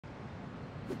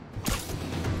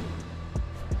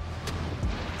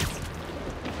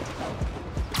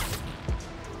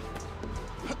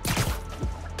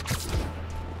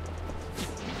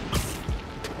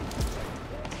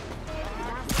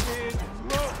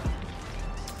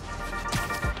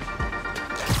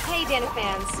Hey, Dana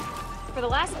fans. For the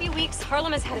last few weeks,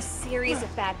 Harlem has had a series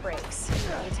of bad breaks.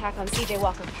 The attack on C.J.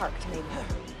 Walker Park, to name one.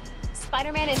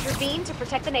 Spider-Man intervened to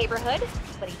protect the neighborhood,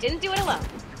 but he didn't do it alone.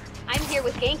 I'm here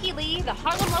with Genki Lee, the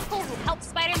Harlem local who helped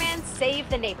Spider-Man save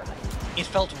the neighborhood. It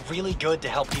felt really good to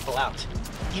help people out.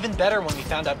 Even better when we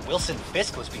found out Wilson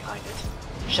Fisk was behind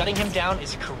it. Shutting him down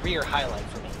is a career highlight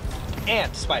for me.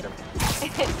 And Spider-Man.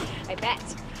 I bet.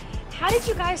 How did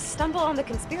you guys stumble on the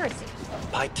conspiracy?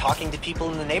 By talking to people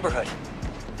in the neighborhood.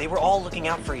 They were all looking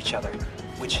out for each other,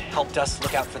 which helped us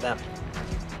look out for them.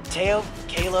 Teo,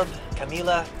 Caleb,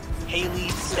 Camila, Haley,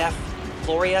 Steph,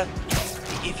 Gloria,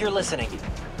 if you're listening,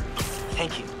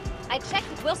 thank you. I checked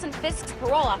with Wilson Fisk's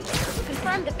parole officer, who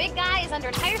confirmed the big guy is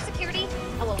under higher security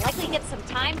and will likely get some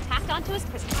time tacked onto his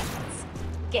prison sentence.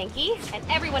 Genki, and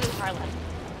everyone in Harlem,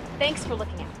 thanks for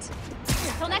looking out.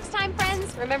 Until next time,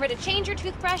 friends, remember to change your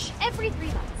toothbrush every 3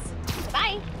 months.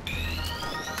 Bye-bye.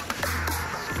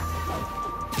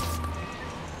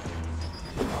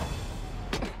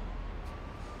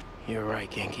 You're right,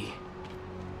 Genki.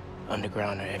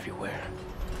 Underground are everywhere.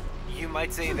 You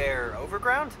might say they're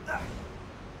overground?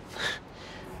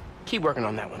 Keep working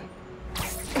on that one.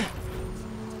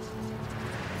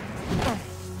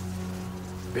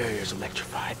 Barrier's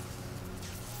electrified.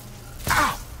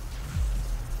 Ow!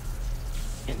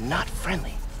 And not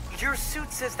friendly. Your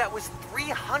suit says that was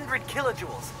 300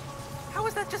 kilojoules. How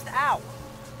is that just ow?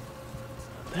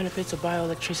 Benefits of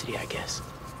bioelectricity, I guess.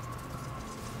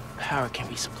 Power can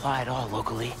be supplied all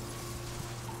locally.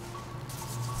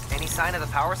 Any sign of the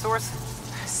power source?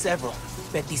 Several.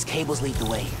 Bet these cables lead the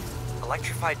way.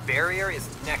 Electrified barrier is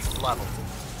next level.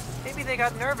 Maybe they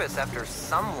got nervous after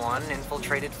someone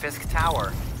infiltrated Fisk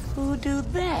Tower. Who do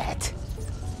that?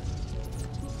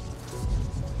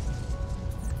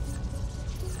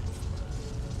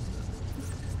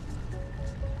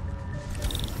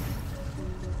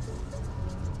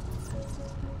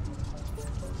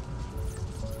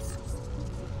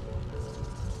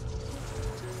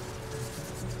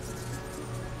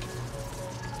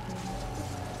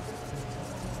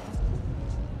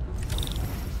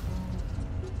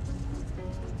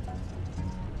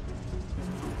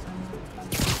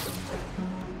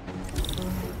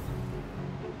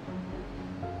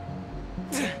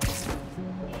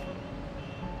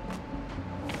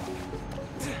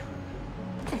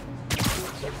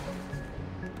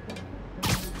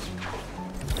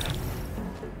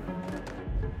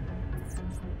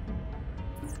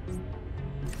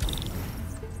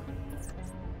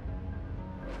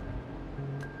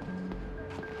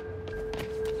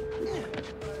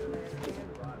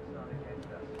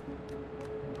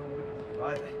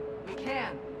 We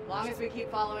can, as long as we keep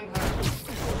following her.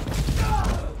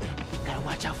 Gotta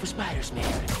watch out for spiders,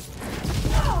 man.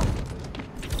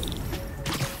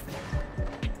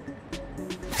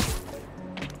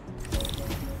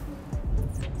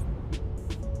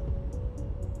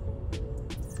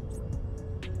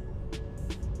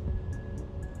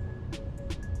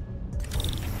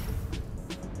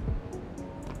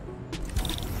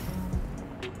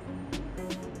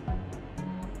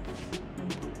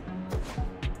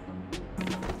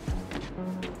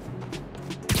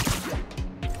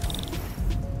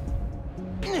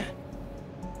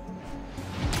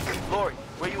 Lori,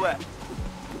 where you at?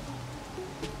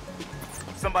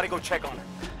 Somebody go check on her.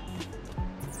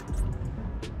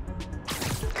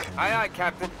 Aye, aye,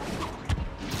 Captain.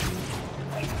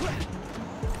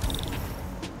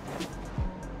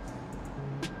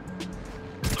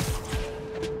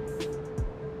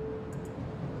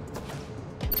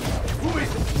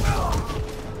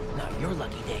 Not your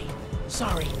lucky day.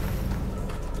 Sorry.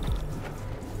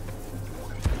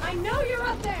 I know you're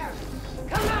up there!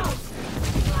 Come out!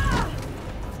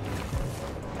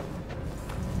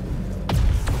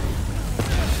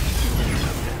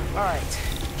 All right,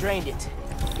 drained it.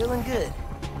 Feeling good.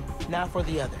 Now for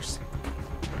the others.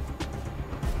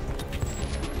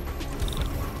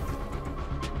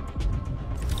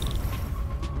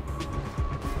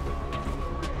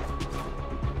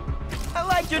 I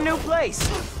like your new place.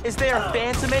 Is there a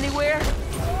phantom anywhere?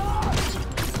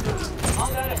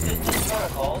 Combat assistance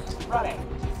protocols running.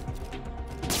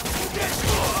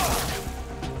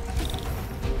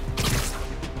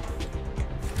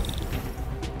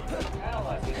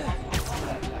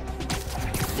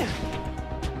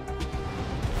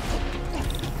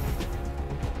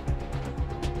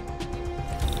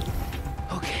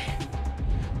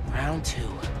 Round 2.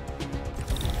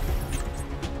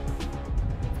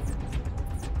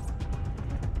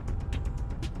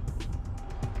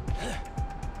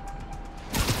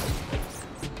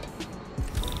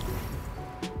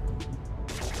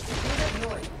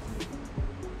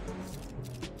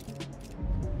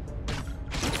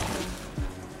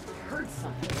 Heard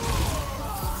something.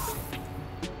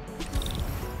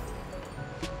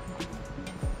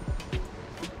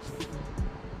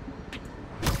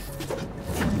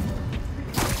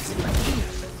 It's in my ear.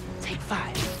 Take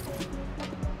 5.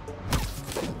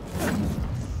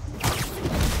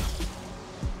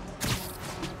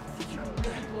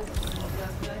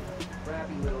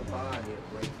 Crappy little body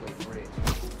at Braithwaite Bridge.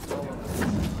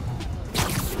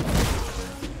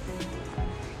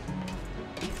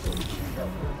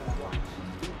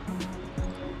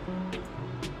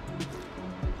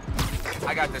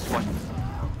 I got this one.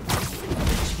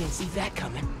 She didn't see that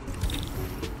coming.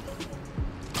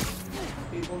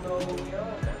 People know who we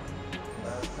are now.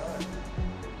 Last time.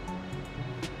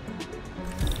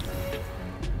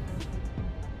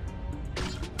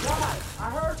 God, I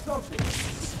heard something.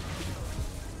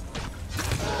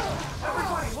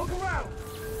 Everybody, look around.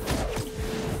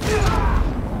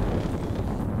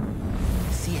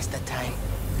 Siesta time.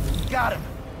 Got him.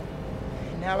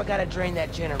 Now I gotta drain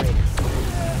that generator.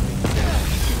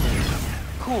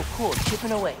 Cool,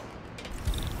 chipping away.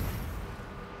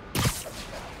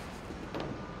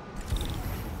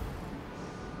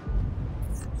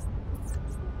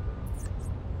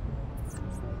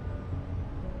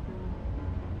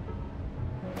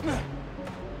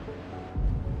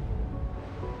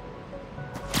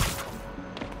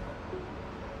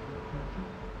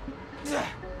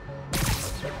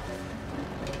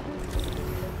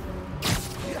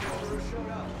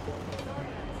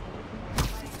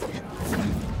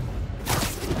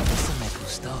 Eso me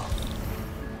gustó.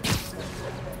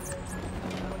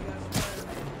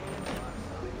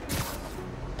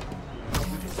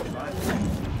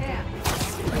 Cam,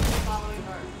 keep following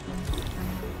her.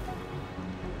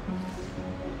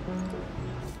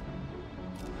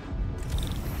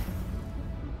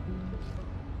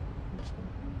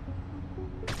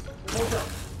 Hold up.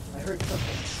 I heard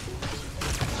something.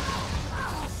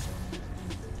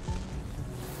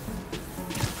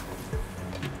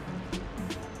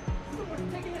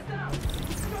 Someone's taking us out.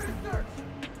 Start a search.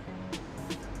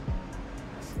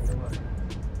 You know what?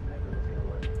 I really feel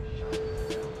like shot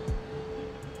myself.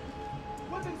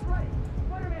 Weapons ready.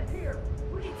 Spider-Man's here.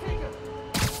 We can take him.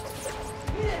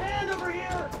 Need a hand over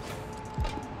here.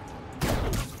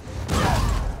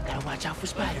 Gotta watch out for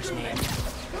spiders, man.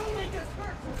 Don't make us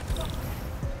hurt.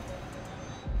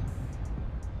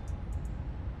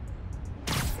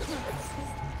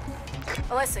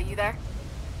 Alyssa, you there?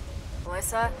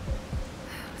 Alyssa?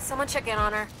 Someone check in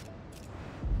on her.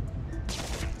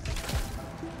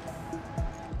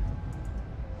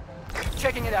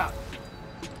 Checking it out.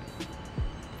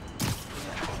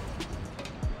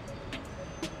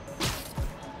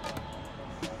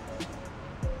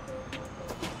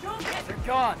 They're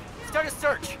gone. Start a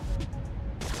search.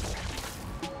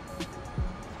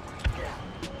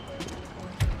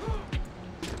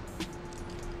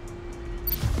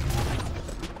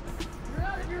 You're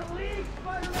out of your league,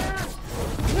 Spider-Man!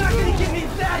 You're not gonna get me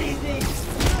that easy!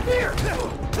 Here!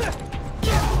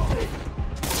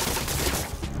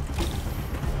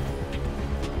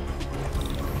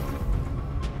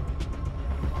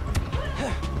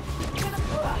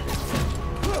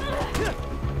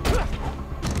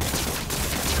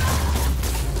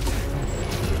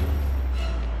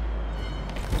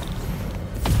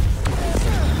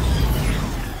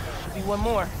 Should be one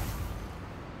more.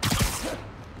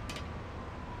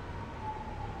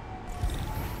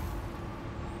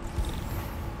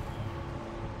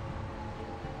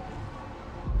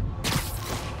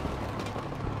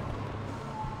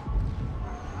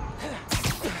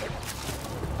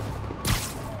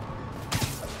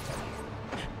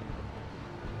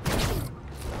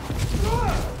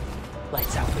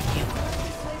 Lights out for you.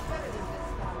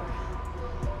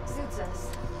 Suits us.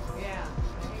 Yeah.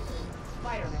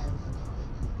 Spider-Man.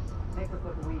 Make her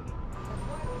look weak.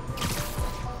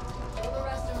 Show the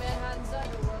rest of Manhattan's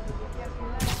underworld that we kept you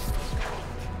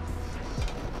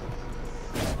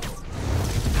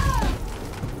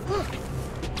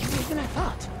Easier than I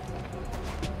thought.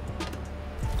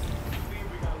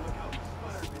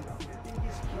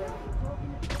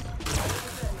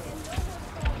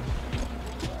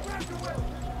 Grab your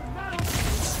weapon.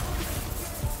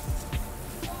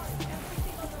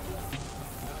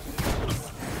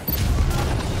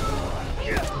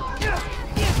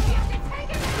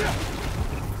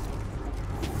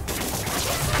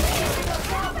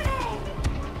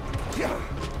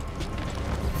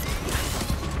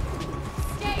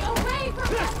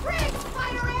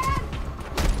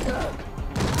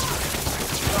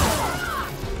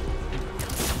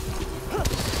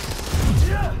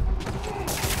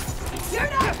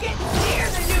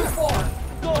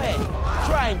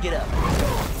 get up.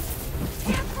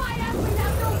 Can't fight us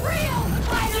without the real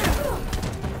fighter!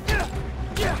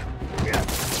 Get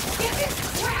this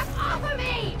crap off of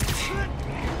me!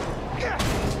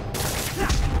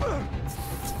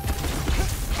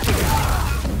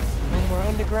 No more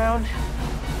underground.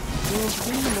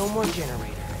 Means no more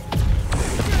generator.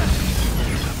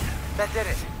 That did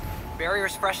it.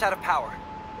 Barrier's fresh out of power.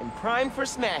 And prime for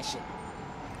smashing.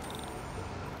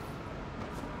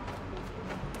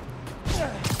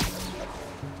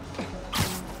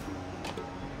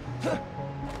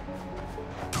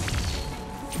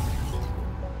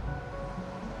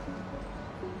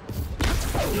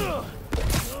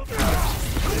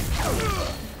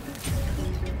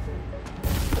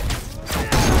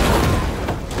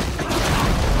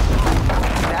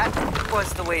 That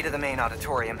was the way to the main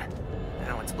auditorium.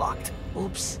 Now it's blocked.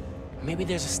 Oops. Maybe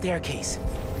there's a staircase.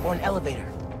 Or an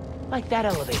elevator. Like that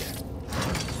elevator.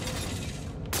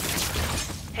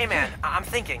 Hey man, I'm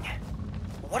thinking.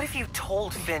 What if you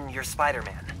told Finn you're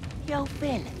Spider-Man? Yo,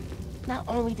 Finn. Not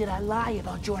only did I lie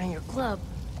about joining your club,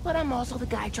 but I'm also the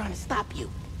guy trying to stop you.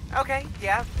 Okay,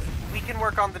 yeah. We can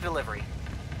work on the delivery.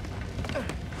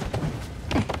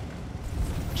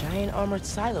 Giant armored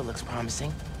silo looks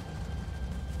promising.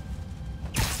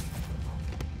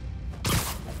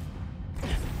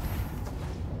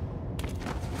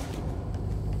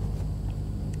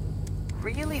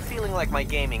 Really feeling like my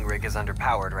gaming rig is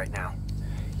underpowered right now.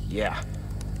 Yeah.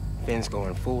 Finn's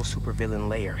going full supervillain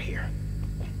layer here.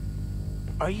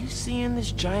 Are you seeing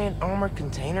this giant armored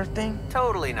container thing?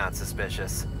 Totally not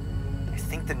suspicious. You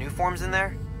think the new form's in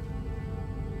there?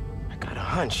 I got a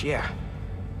hunch, yeah.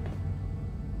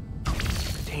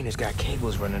 Container's got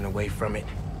cables running away from it.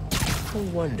 No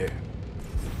wonder.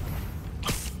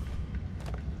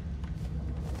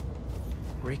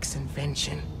 Rick's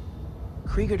invention.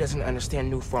 Krieger doesn't understand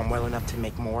new form well enough to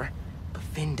make more, but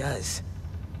Finn does.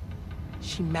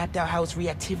 She mapped out how its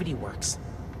reactivity works.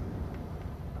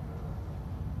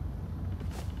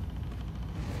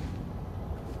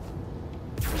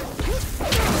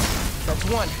 That's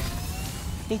one.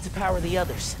 Need to power the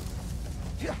others.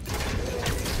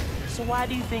 So why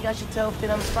do you think I should tell Finn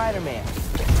I'm Spider-Man?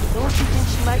 Don't you think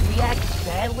she might react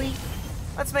badly?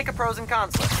 Let's make a pros and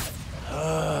cons list.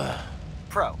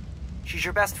 Pro. She's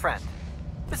your best friend.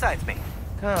 Besides me.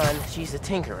 Con, she's a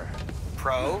tinkerer.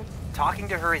 Pro. Talking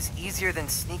to her is easier than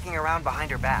sneaking around behind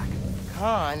her back.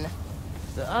 Con,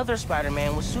 the other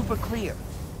Spider-Man was super clear.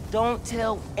 Don't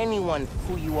tell anyone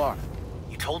who you are.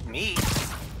 You told me.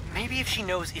 Maybe if she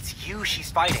knows it's you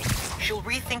she's fighting, she'll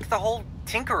rethink the whole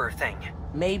Tinkerer thing.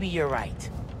 Maybe you're right.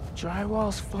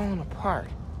 Drywall's falling apart.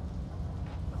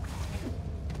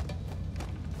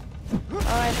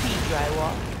 R.I.P.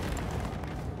 Drywall.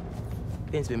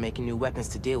 Finn's been making new weapons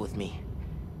to deal with me.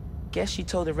 Guess she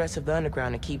told the rest of the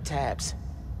underground to keep tabs.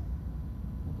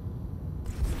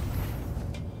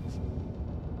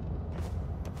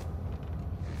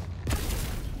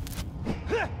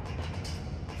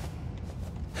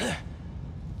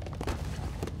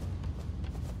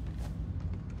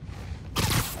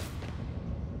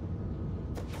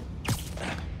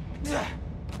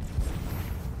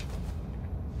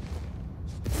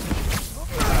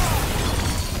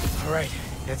 All right,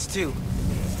 that's two.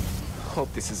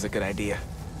 Hope this is a good idea.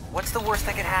 What's the worst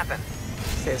that could happen?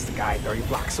 Says the guy 30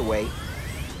 blocks away.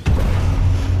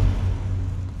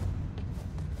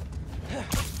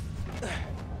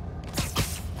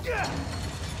 Yes.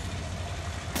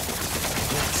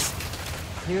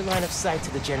 Clear line of sight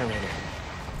to the generator.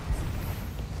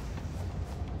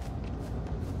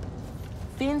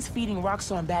 Finn's feeding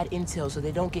Roxxon bad intel so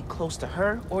they don't get close to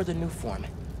her or the new form.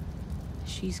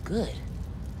 She's good.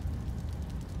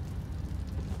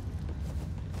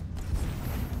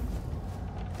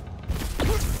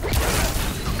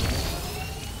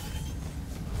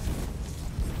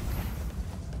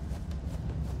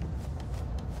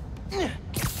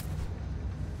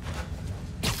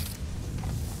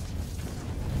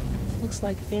 Looks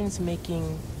like Finn's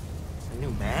making a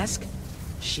new mask?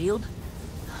 Shield?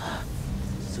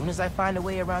 As soon as I find a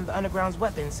way around the underground's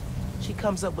weapons, she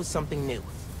comes up with something new.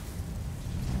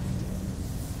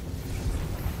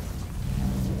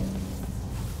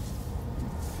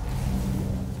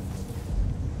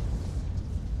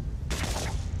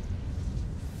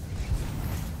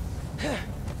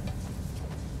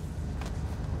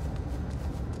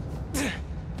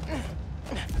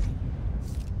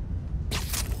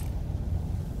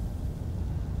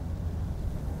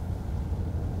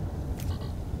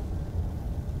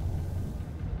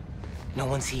 No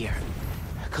one's here.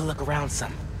 I could look around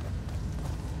some.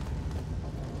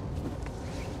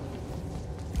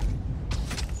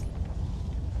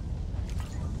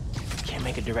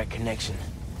 a direct connection.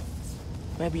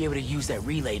 Might be able to use that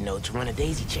relay node to run a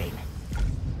daisy chain.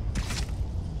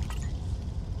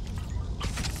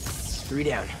 3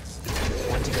 down.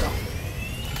 1 to go.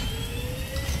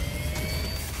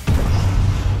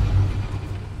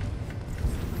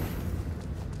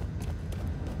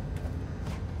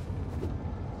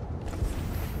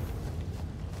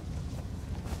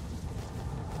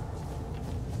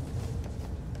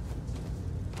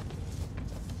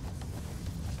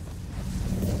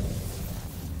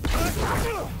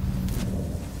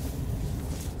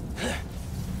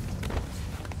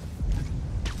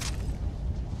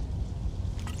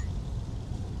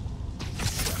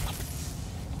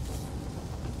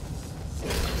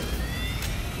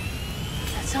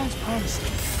 Sounds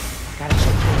promising. Gotta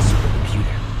check the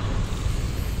supercomputer.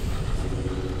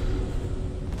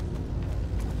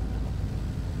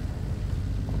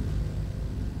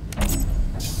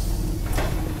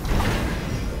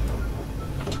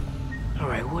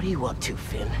 Alright, what are you up to,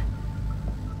 Finn?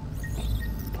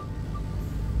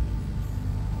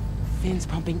 Finn's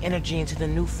pumping energy into the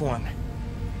new form,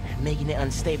 making it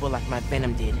unstable like my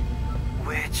venom did.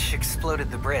 Which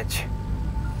exploded the bridge.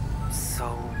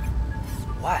 So...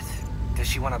 what? Does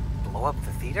she want to blow up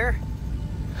the theater?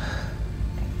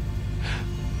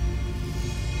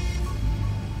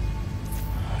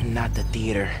 Not the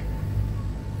theater.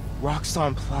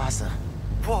 Roxxon Plaza.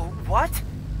 Whoa, what?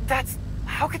 That's...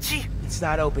 how could she... It's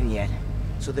not open yet,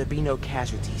 so there'll be no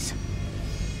casualties.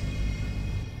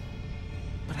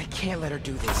 But I can't let her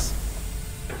do this.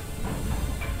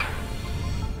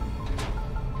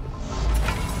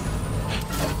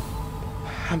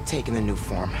 I'm taking the new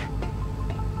form.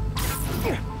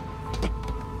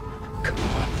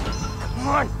 Come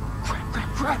on!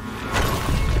 Crap!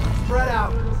 Spread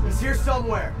out. He's here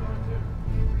somewhere.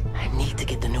 I need to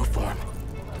get the new form.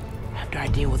 After I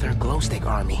deal with her glow stick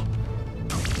army.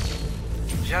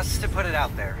 Just to put it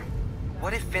out there,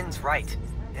 what if Finn's right,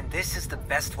 and this is the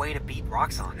best way to beat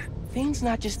Roxxon? Finn's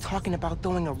not just talking about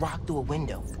throwing a rock through a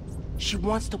window. She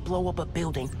wants to blow up a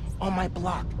building on my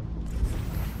block.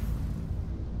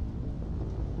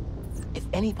 If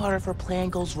any part of her plan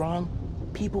goes wrong,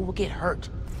 people will get hurt.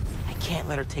 I can't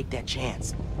let her take that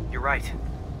chance. You're right.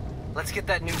 Let's get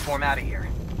that new form out of here.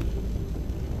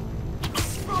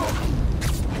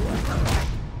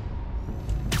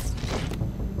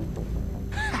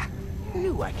 Ha!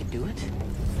 Knew I could do it.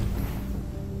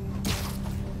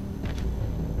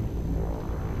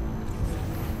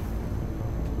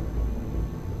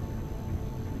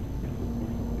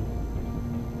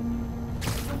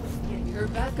 Your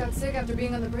bat got sick after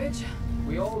being on the bridge?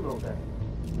 We all know that.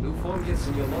 New form gets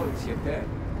in your lungs, you're dead.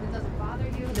 And it doesn't bother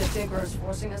you that Tinker's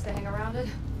forcing us to hang around it?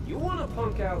 You wanna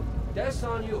punk out, that's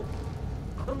on you.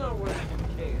 I'm not worried if you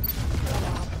can.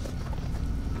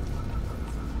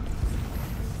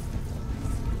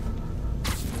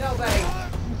 Nobody.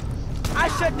 I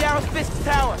shut down Fisk's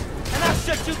tower, and I'll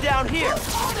shut you down here.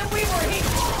 Oh, then we were here!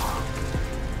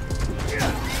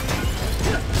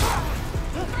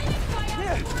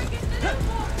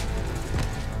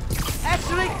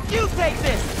 Actually, you take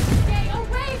this. Stay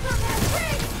away from that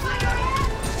bridge, Spider-Man!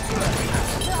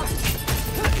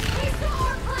 We saw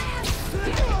our plan!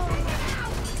 Take it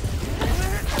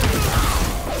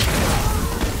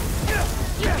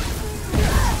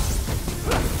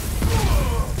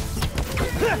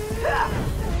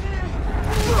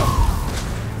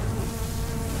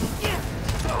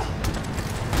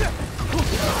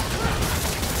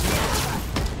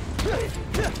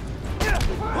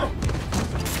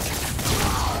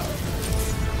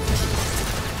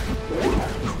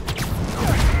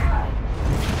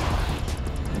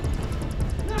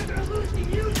Not gonna lose to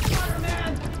you,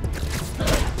 Spider-Man.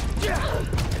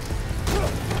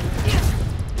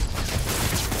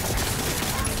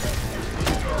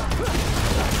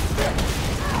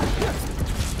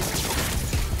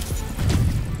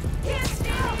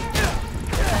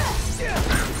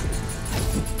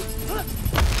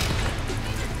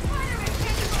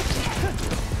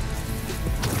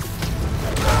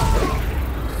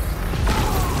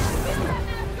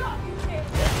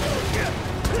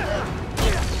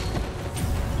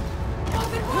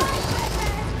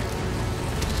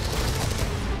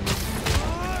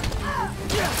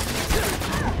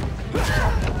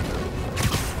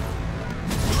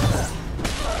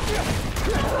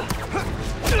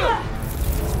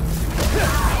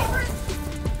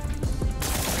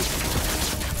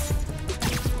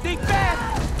 Think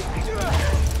fast!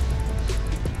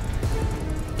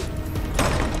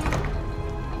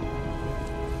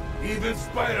 Even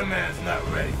Spider-Man's not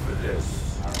ready for this.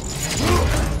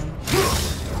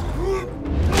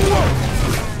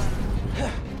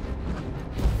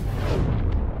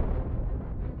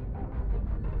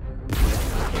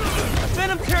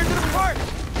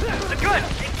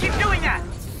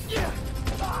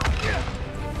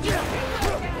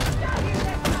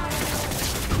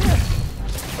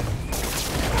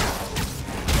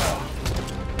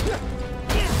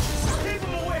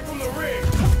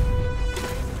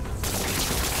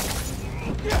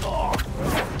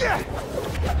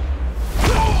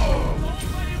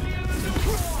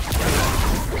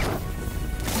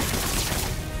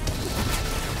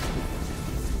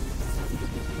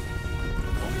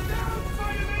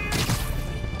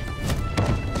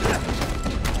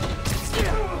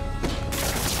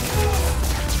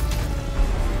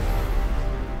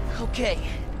 Okay.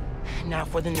 Now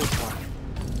for the new form.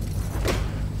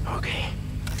 Okay.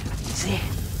 See?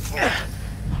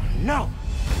 No!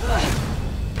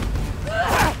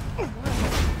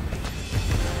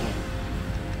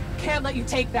 Can't let you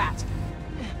take that.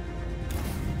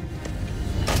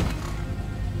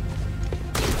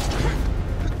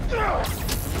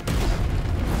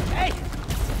 Hey!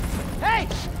 Hey!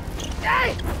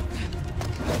 Hey!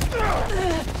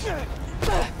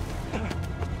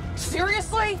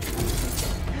 Seriously?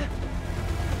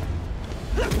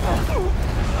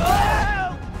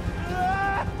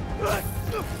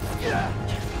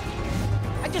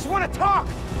 I just want to talk!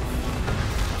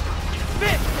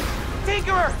 Finn!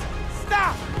 Tinkerer!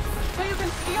 Stop! So you can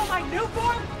steal my new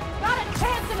form? Not a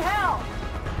chance in hell!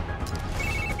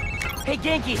 Hey,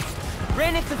 Genki!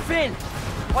 Ran into Finn!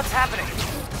 What's happening?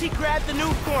 She grabbed the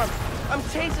new form! I'm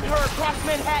chasing her across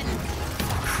Manhattan!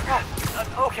 Crap.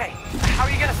 Okay. How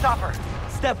are you gonna stop her?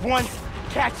 Step 1,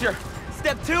 catch her.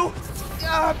 Step 2,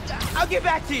 I'll get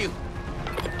back to you.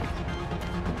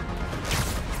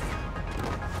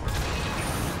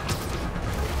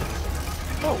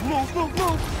 Move!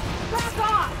 Rock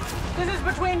on! This is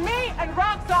between me and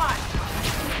Roxxon!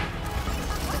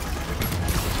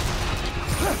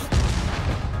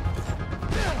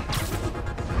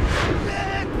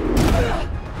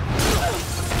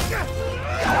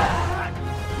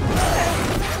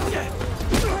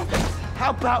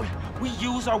 How about we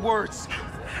use our words?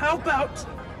 How about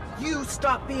you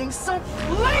stop being so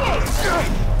flingy?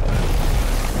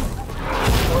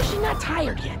 Or is she not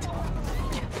tired yet?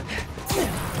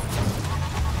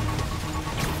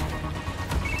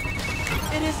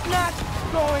 It is not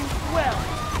going well.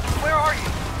 Where are you?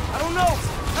 I don't know.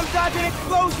 I'm dodging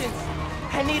explosions.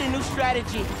 I need a new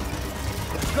strategy.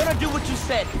 Gonna do what you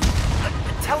said.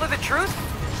 Tell her the truth?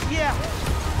 Yeah,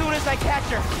 as soon as I catch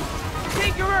her.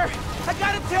 Tinkerer, I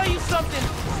gotta tell you something.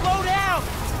 Slow down.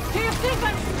 Do you think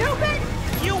I'm stupid?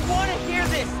 You wanna hear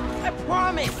this. I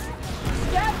promise.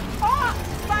 Step off,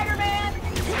 Spider-Man!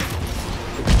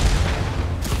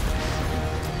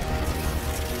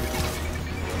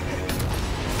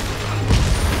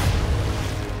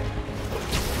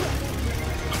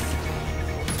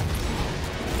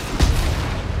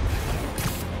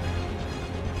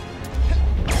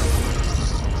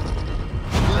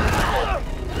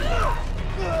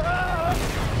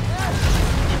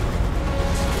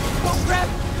 Oh crap!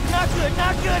 Not good,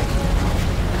 not good!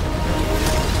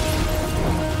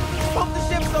 Hope the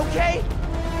ship's okay!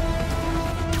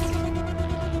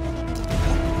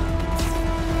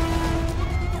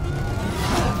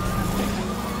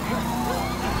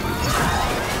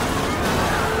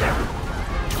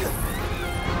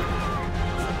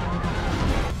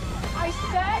 I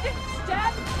said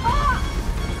step off!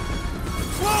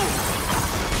 Whoa!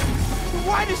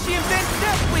 Why does she invent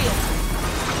death wheels?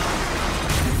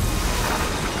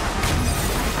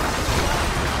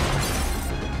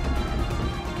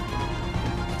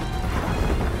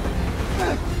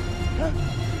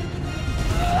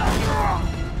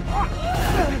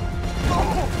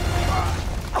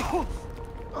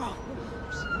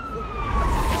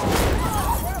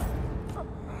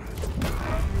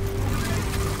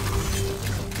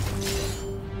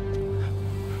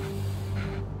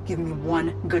 Give me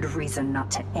one good reason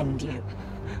not to end you.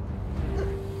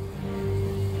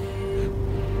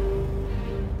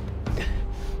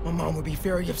 My mom would be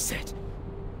very upset.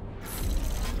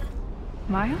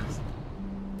 Miles?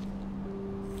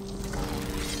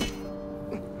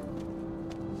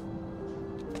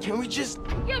 Can we just...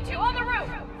 You two on the roof!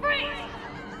 Freeze!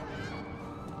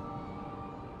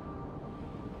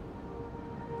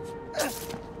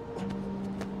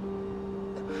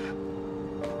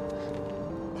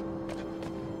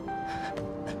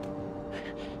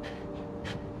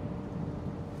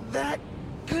 That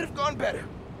could have gone better.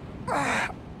 I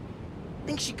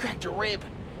think she cracked a rib.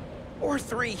 Or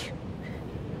 3.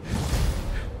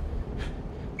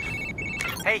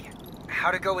 Hey,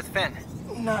 how'd it go with Finn?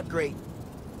 Not great.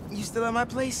 You still at my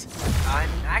place? I'm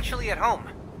actually at home.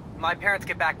 My parents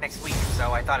get back next week,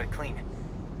 so I thought I'd clean.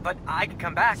 But I could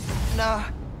come back. Nah,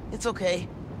 it's okay.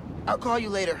 I'll call you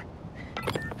later.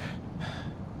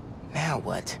 Now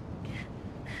what?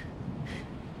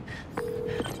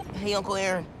 Hey, Uncle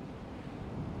Aaron.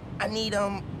 I need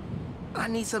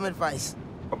some advice.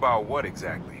 About what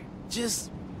exactly?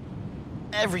 Just...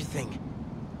 everything.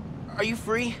 Are you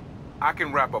free? I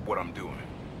can wrap up what I'm doing.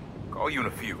 Call you in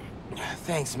a few.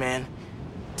 Thanks, man.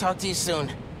 Talk to you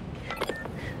soon.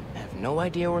 I have no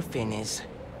idea where Finn is,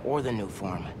 or the new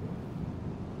form.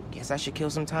 Guess I should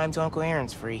kill some time till Uncle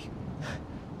Aaron's free.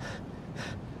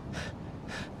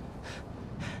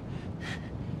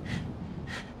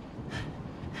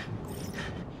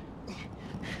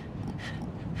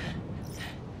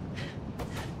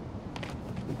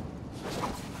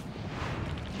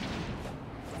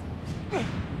 Stop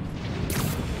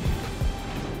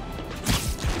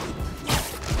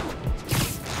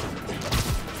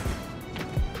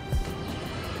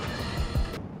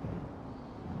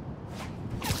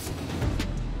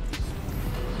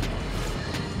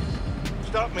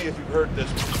me if you've heard this.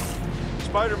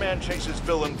 Spider-Man chases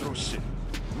villain through city.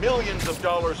 Millions of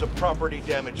dollars of property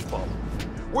damage follow.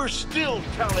 We're still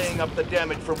tallying up the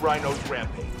damage from Rhino's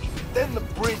rampage. Then the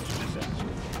bridge disaster.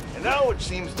 And now it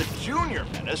seems the Junior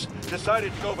Menace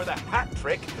decided to go for the hat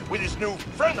trick with his new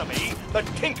frenemy, the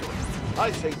Tinkerer.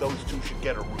 I say those two should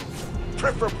get a room.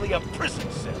 Preferably a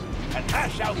prison cell. And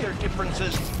hash out their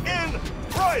differences in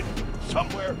private.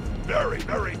 Somewhere very,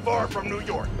 very far from New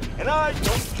York. And I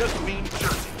don't just mean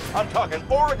Jersey. I'm talking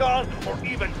Oregon or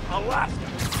even Alaska.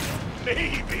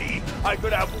 Maybe I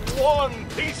could have one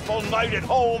peaceful night at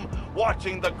home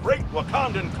watching the great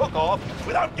Wakandan cook-off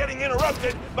without getting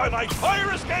interrupted by my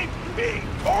fire escape being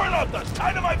torn off the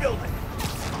side of my building.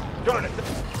 Darn it.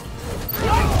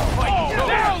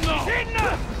 Hell no!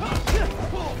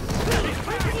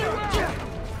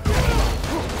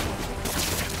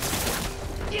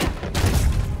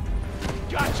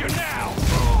 Got you now!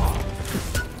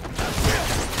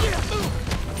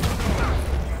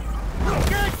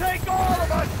 Can't take all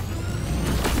of us!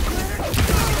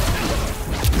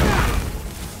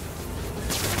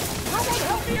 Someone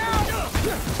help me out!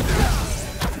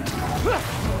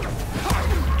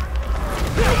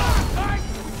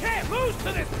 We can't lose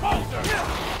to this poser!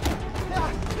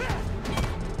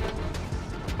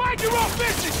 Mind your own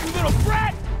business, you little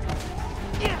brat!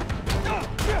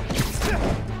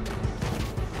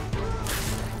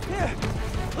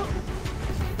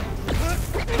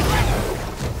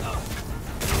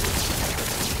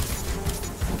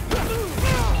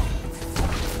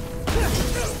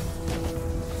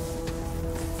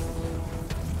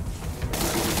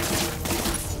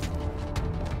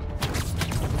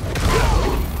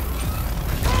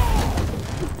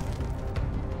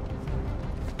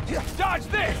 Dodge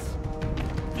this!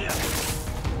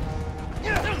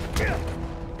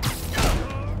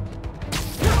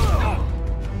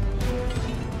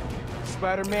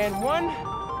 Spider-Man 1,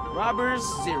 robbers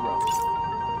 0.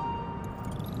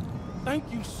 Thank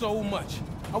you so much.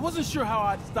 I wasn't sure how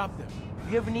I'd stop them.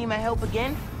 If you ever need my help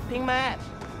again, ping my app.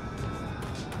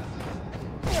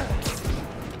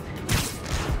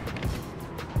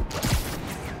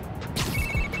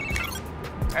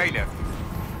 Hey, nephew.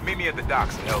 Meet me at the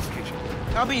docks in Hell's Kitchen.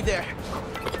 I'll be there.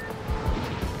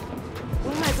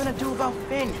 What am I gonna do about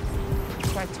Finn?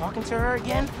 Try talking to her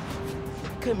again?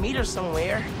 Could meet her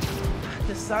somewhere.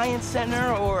 The Science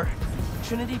Center or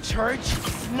Trinity Church?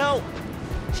 No.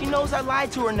 She knows I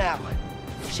lied to her now.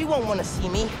 She won't want to see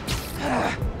me.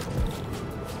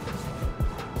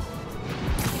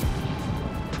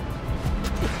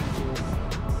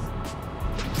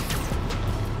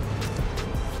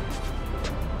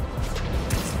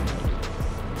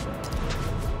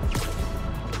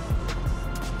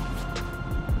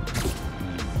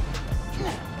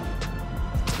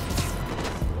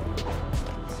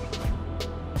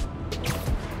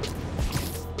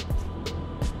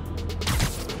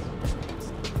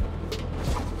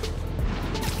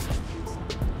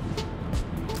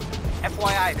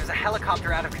 FYI, there's a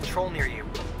helicopter out of control near you,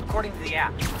 according to the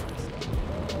app.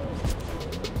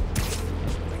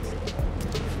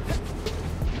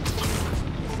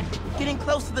 Getting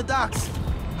close to the docks.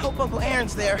 Hope Uncle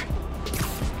Aaron's there.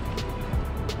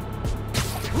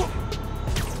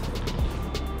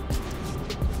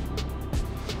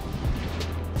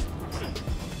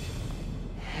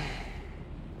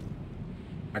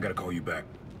 I gotta call you back.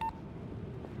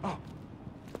 Oh.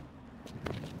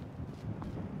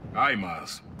 All right,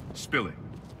 Miles. Spill it.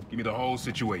 Give me the whole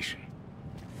situation.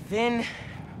 Finn,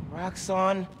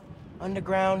 Roxxon,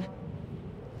 Underground.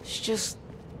 It's just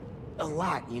a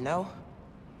lot, you know?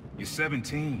 You're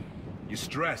 17. You're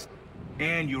stressed.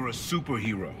 And you're a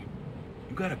superhero.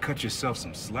 You gotta cut yourself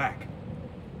some slack.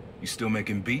 You still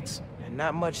making beats? And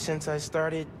not much since I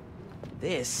started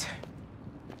this.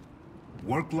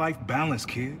 Work-life balance,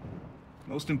 kid.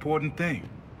 Most important thing.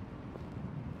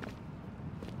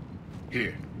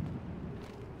 Here.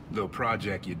 Little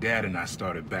project your dad and I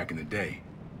started back in the day.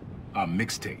 Our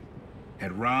mixtape.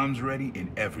 Had rhymes ready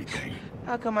and everything.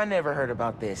 How come I never heard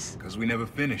about this? Because we never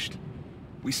finished.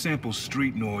 We sampled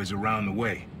street noise around the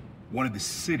way. Wanted the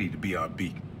city to be our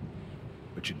beat.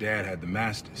 But your dad had the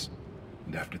masters.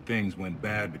 And after things went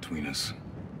bad between us...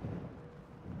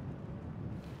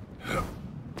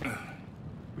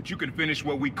 But you can finish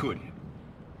what we couldn't.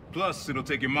 Plus, it'll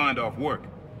take your mind off work.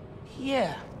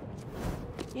 Yeah.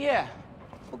 Yeah.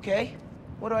 Okay.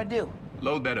 What do I do?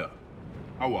 Load that up.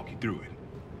 I'll walk you through it.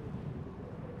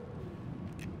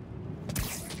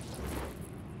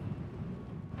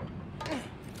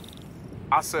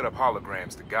 I'll set up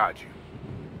holograms to guide you.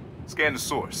 Scan the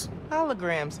source.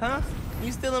 Holograms, huh?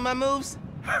 You stealing my moves?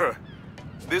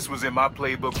 This was in my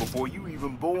playbook before you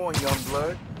even born, young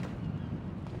blood.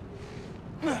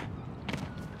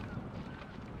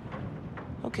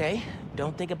 Okay,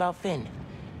 don't think about Finn.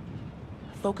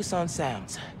 Focus on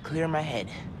sounds. Clear my head.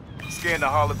 Scan the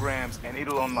holograms and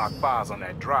it'll unlock files on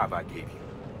that drive I gave you.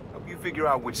 Help you figure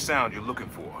out which sound you're looking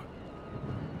for.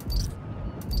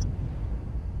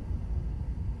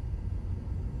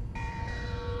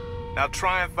 Now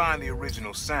try and find the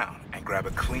original sound and grab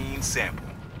a clean sample.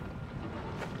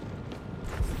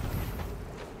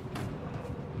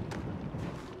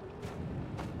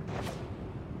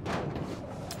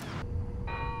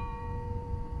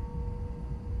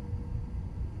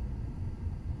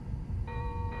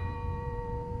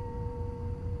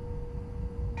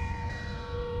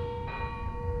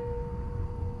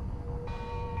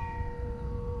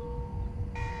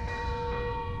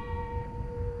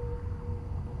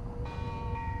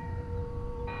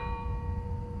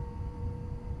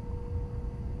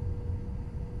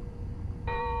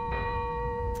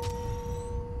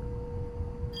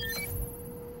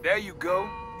 There you go.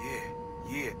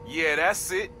 Yeah,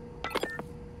 that's it.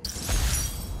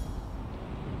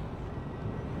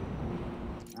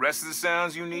 Rest of the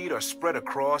sounds you need are spread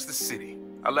across the city.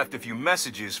 I left a few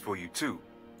messages for you too,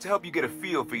 to help you get a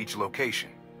feel for each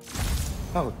location.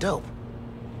 Oh, dope.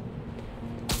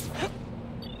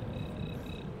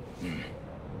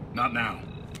 Not now.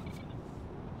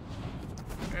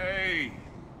 Hey,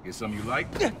 get something you like?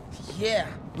 Yeah,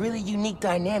 really unique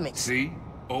dynamics. See?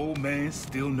 Old man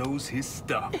still knows his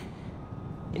stuff.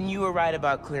 And you were right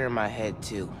about clearing my head,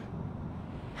 too.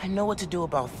 I know what to do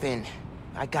about Finn.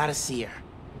 I gotta see her.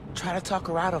 Try to talk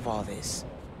her out of all this.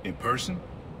 In person?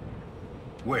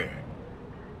 Where?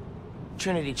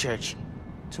 Trinity Church.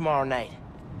 Tomorrow night.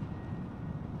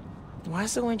 Why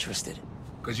so interested?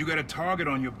 'Cause you got a target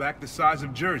on your back the size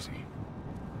of Jersey.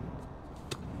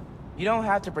 You don't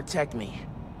have to protect me.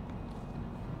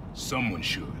 Someone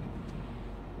should.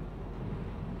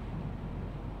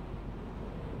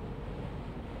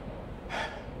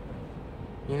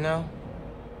 You know,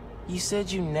 you said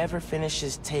you never finished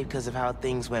this tape because of how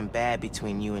things went bad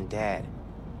between you and Dad.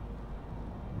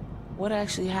 What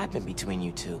actually happened between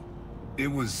you two? It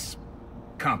was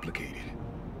complicated.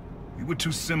 We were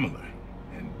too similar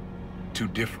and too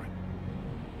different.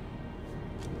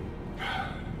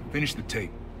 Finish the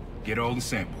tape, get all the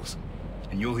samples,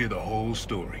 and you'll hear the whole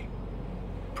story.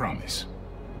 Promise.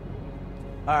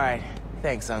 All right,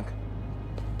 thanks, Unc.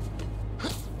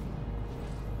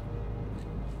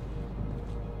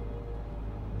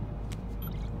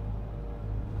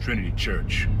 Trinity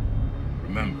Church.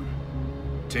 Remember,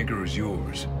 Tinker is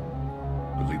yours,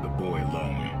 but leave the boy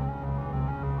alone.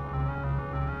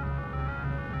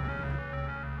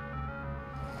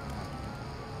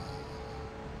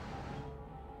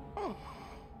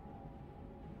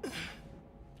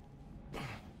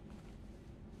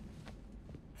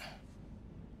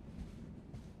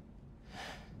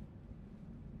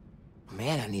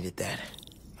 Man, I needed that.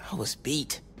 I was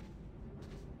beat.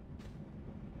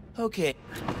 Okay.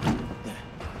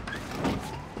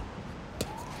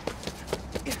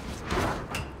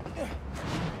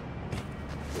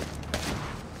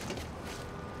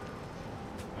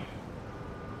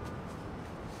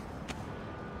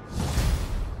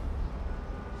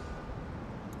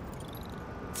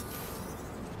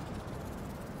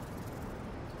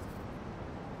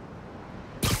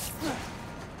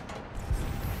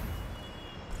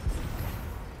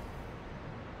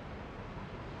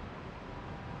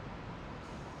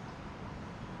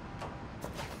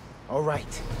 All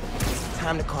right,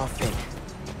 time to call Finn.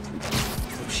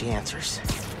 Hope she answers.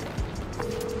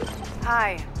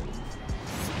 Hi,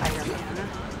 Spider-Man.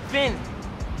 Finn,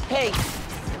 hey,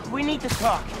 we need to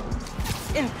talk.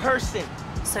 In person.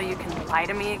 So you can lie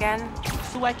to me again?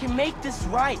 So I can make this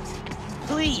right.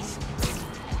 Please.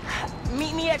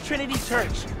 Meet me at Trinity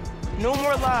Church. No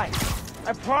more lies.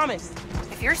 I promise.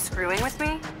 If you're screwing with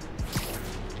me...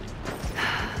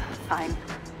 Fine.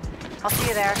 I'll see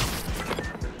you there.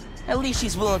 At least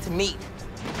she's willing to meet.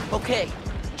 Okay,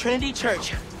 Trinity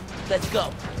Church. Let's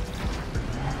go.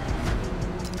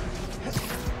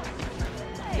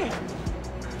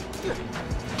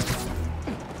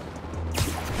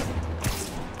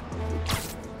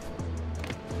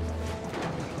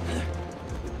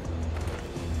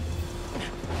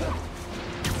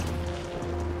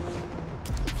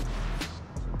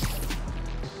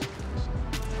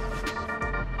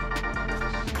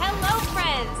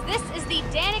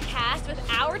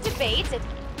 Debates.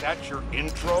 That's your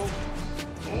intro?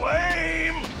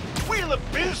 Lame! We in the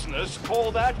business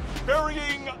call that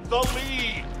burying the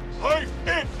lead. Hype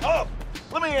it up!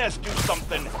 Let me ask you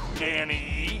something,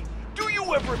 Danny. Do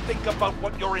you ever think about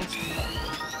what you're in...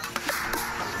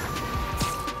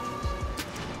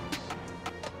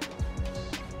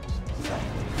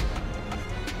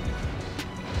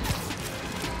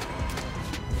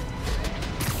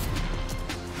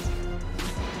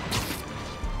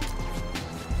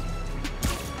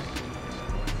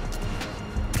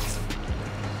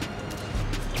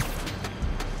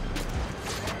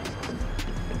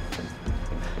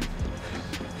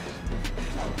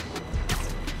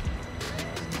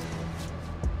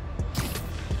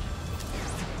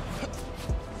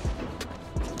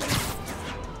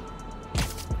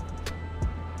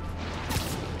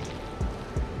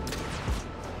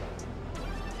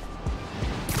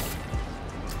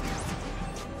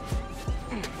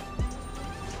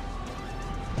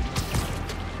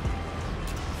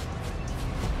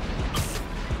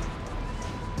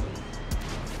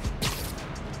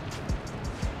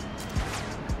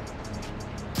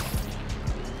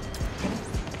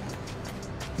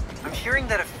 Hearing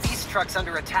that a feast truck's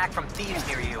under attack from thieves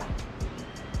near you.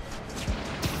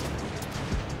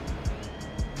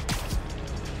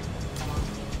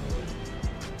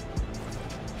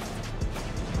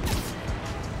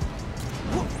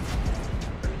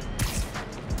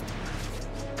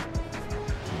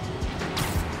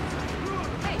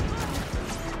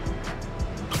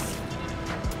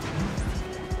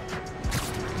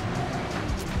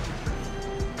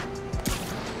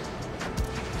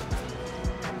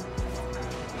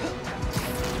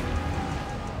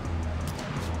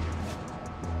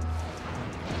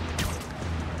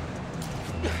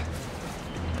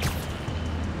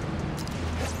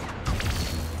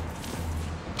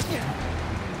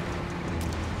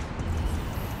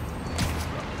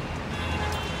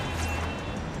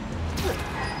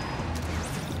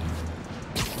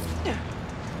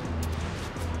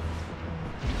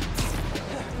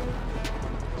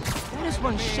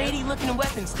 One shady-looking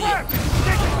weapons deal.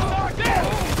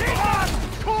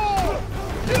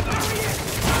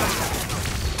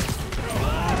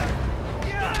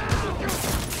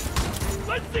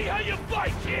 Let's see how you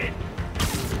fight, kid!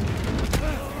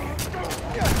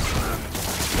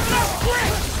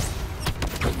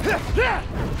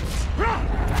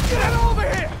 Get over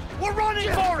here! We're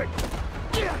running for it!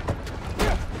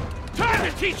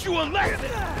 Time to teach you a lesson!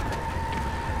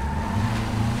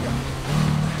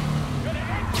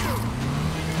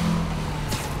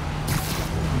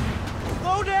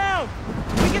 Slow down!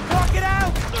 We can talk it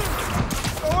out!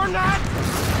 Or not!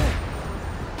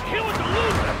 Kill it to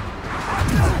lose it!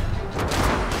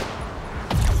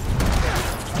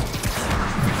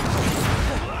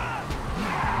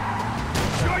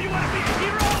 Sure you want to be a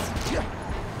hero?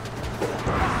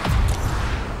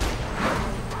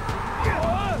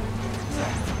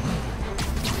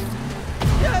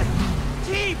 Yes!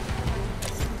 Chief!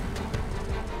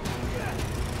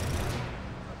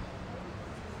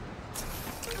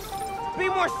 Be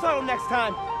more subtle next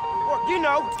time. Or, you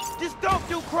know, just don't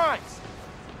do crimes.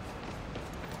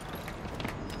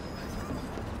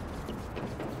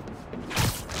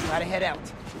 Gotta head out.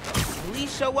 If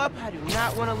police show up, I do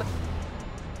not want to let...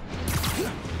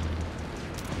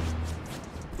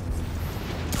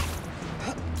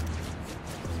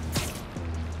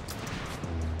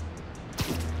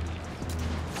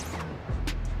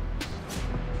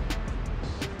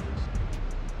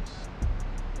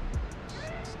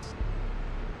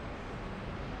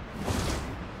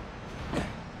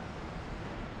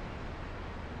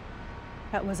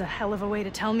 That was a hell of a way to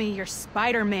tell me you're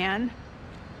Spider-Man.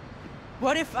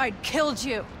 What if I'd killed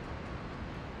you?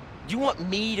 You want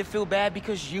me to feel bad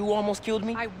because you almost killed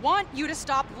me? I want you to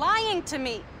stop lying to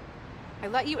me. I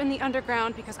let you in the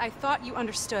underground because I thought you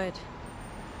understood.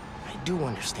 I do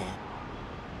understand.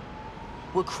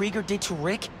 What Krieger did to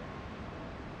Rick?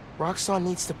 Roxxon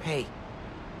needs to pay.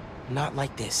 Not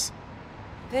like this.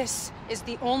 This is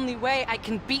the only way I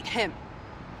can beat him.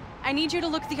 I need you to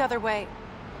look the other way.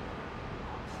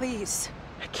 Please.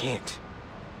 I can't.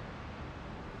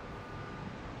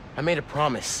 I made a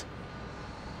promise.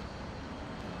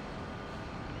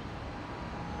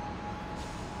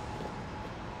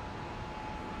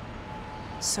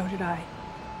 So did I.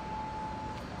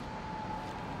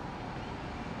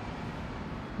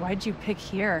 Why'd you pick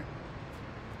here?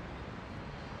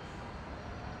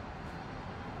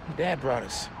 Dad brought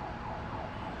us.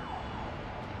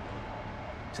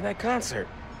 To that concert.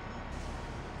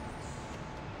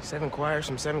 7 choirs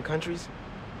from 7 countries.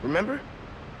 Remember?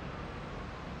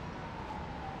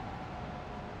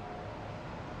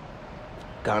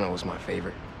 Ghana was my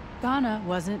favorite. Ghana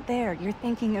wasn't there. You're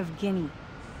thinking of Guinea.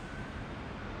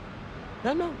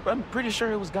 No, I'm pretty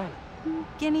sure it was Ghana.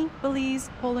 Guinea, Belize,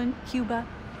 Poland, Cuba.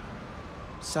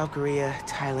 South Korea,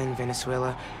 Thailand,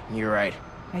 Venezuela. You're right.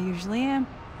 I usually am.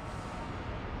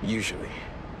 Usually.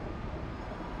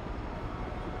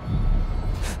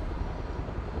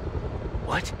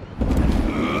 What?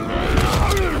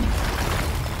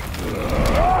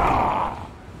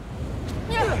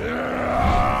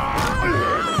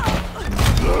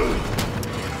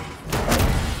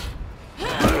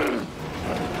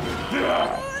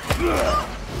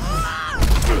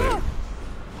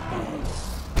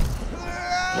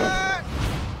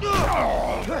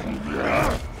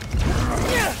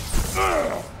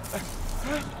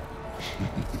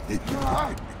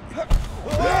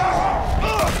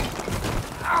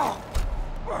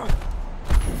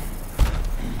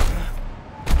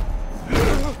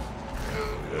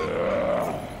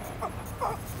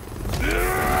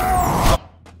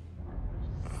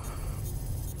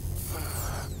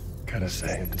 Gotta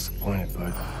say, I'm disappointed,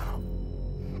 bud.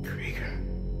 Krieger.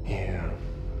 Yeah.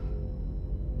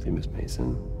 See, Miss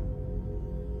Mason?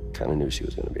 Kinda knew she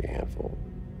was gonna be a handful.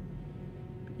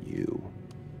 But you...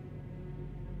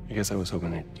 I guess I was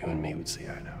hoping that you and me would see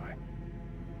eye to eye.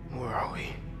 Where are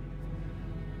we?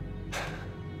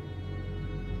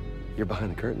 You're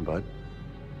behind the curtain, bud.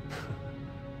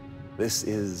 This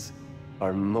is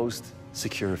our most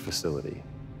secure facility.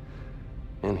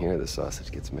 And here the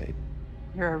sausage gets made.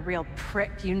 You're a real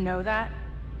prick, you know that?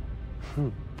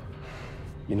 You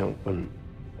know, when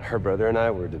her brother and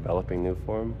I were developing new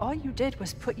form, All you did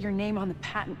was put your name on the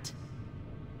patent.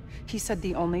 He said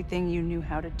the only thing you knew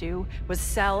how to do was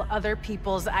sell other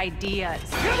people's ideas.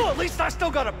 Yeah, well, at least I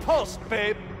still got a pulse,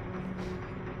 babe.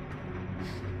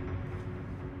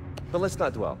 but let's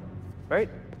not dwell, right?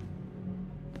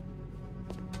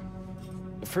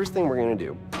 The first thing we're gonna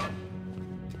do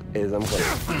is I'm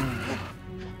gonna...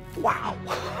 Wow!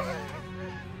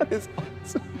 That is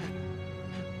awesome.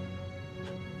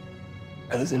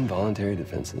 Are those involuntary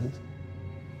defenses?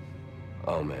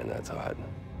 Oh man, that's hot.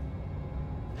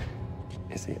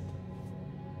 You see,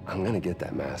 I'm gonna get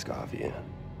that mask off you.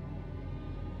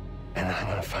 And then I'm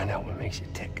gonna find out what makes you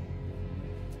tick.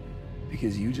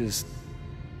 Because you just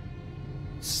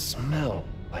smell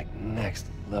like next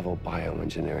level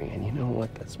bioengineering. And you know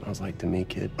what that smells like to me,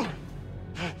 kid?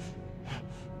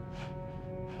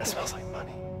 That smells like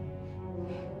money.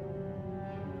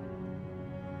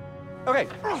 Okay,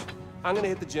 I'm gonna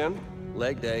hit the gym.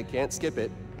 Leg day, can't skip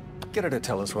it. Get her to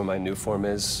tell us where my new form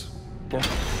is. Yeah.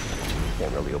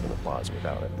 Can't really open the plaza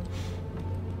without it.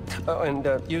 Oh, and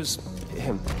use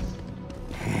him.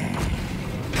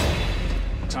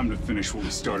 Time to finish what we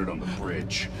started on the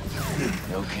bridge.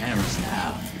 No cameras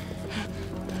now.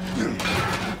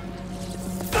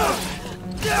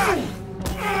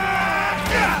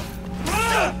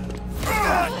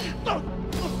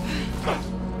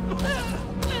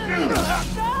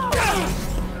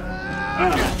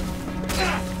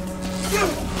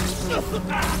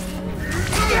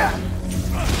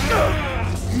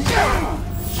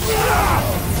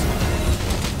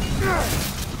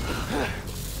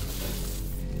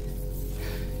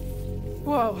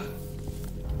 Whoa.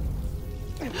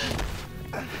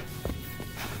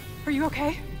 Are you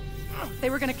okay? They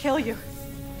were gonna kill you.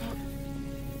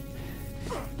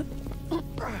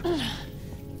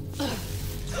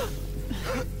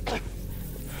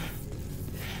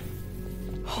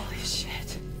 Holy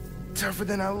shit. Tougher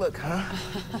than I look, huh?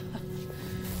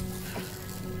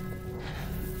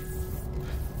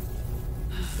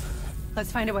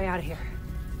 Let's find a way out of here.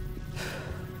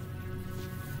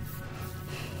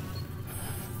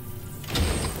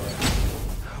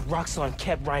 Roxxon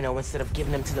kept Rhino instead of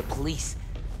giving him to the police.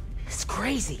 It's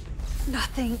crazy.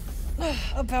 Nothing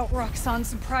about Roxxon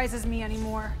surprises me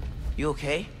anymore. You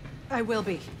okay? I will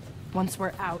be, once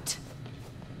we're out.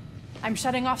 I'm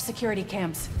shutting off security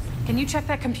cams. Can you check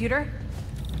that computer?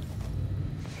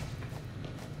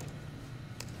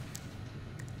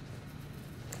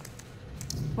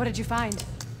 What did you find?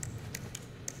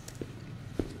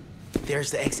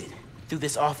 There's the exit, through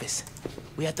this office.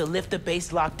 We have to lift the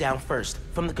base lockdown first,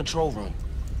 from the control room.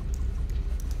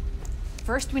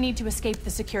 First, we need to escape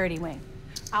the security wing.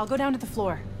 I'll go down to the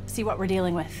floor, see what we're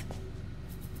dealing with.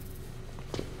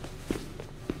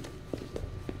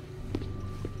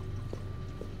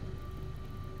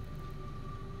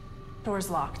 Door's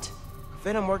locked.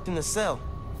 Venom worked in the cell.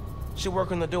 Should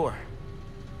work on the door.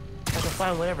 I can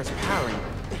find whatever's powering it.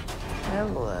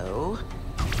 Hello?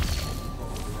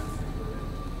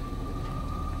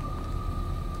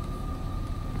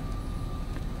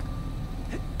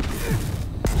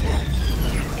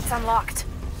 It's unlocked.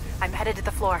 I'm headed to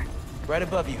the floor. Right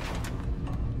above you.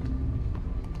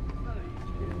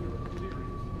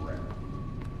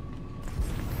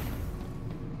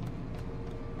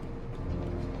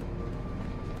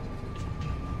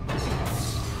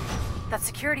 That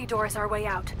security door is our way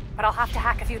out, but I'll have to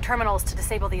hack a few terminals to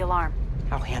disable the alarm.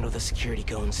 I'll handle the security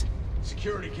goons.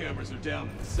 Security cameras are down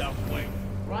in the south wing.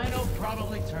 Rhino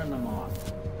probably turned them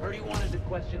off. Heard he wanted to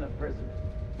question the prisoner.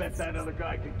 Bet that other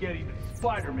guy could get even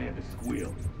Spider-Man to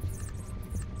squeal.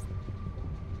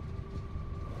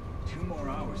 2 more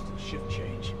hours till shift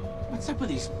change. What's up with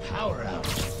these power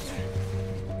outages?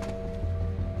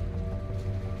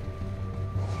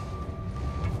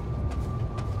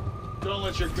 Don't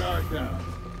let your guard down.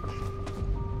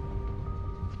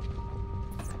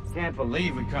 Can't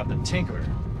believe we caught the Tinkerer.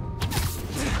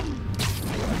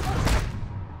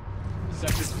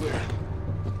 Sector's clear.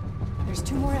 There's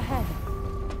 2 more ahead.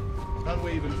 How'd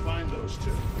we even find those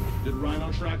 2? Did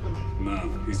Rhino track them? No,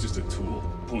 he's just a tool.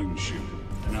 Point and shoot.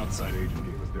 An outside agent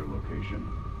gave us their location.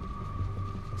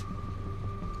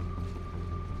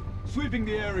 Sweeping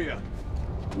the area.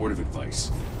 Word of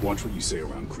advice. Watch what you say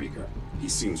around Krieger. He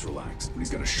seems relaxed, but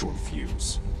he's got a short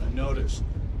fuse. I noticed.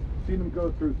 Seen him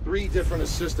go through 3 different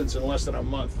assistants in less than a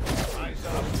month. Eyes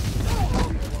up.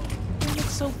 You look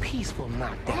so peaceful,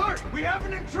 knocked out. Alert! We have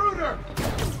an intruder!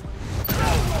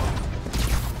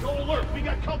 Go alert! We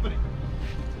got company!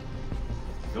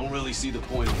 Don't really see the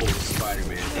point of holding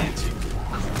Spider-Man and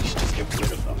Tinkerer. You should just get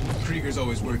rid of them. Krieger's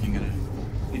always working on it.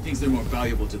 He thinks they're more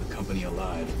valuable to the company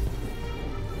alive.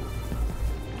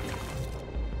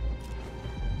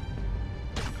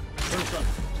 First up,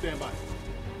 stand by.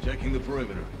 Checking the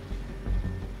perimeter.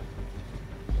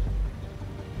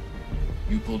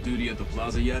 You pulled duty at the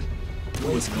plaza yet?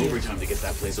 Oh, it's overtime to get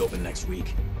that place open next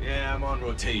week. Yeah, I'm on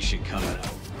rotation coming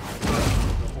out.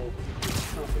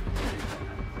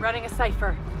 Running a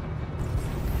cipher.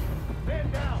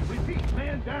 Man down! Repeat,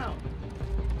 man down!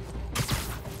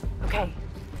 Okay,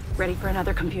 ready for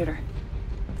another computer.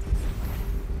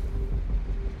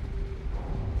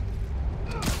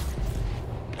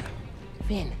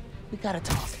 Finn, we gotta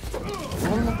talk.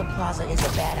 Blowing up the plaza is a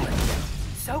bad idea.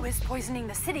 So is poisoning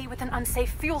the city with an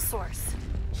unsafe fuel source.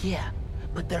 Yeah,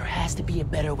 but there has to be a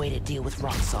better way to deal with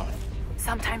Roxxon.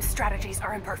 Sometimes strategies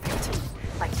are imperfect,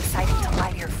 like deciding to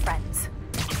lie to your friends.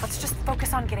 Let's just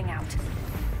focus on getting out.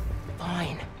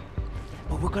 Fine,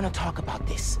 but we're gonna talk about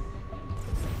this.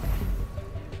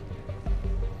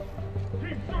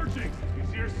 Keep searching!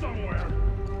 He's here somewhere!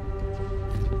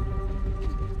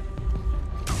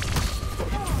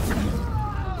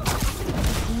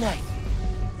 Nice.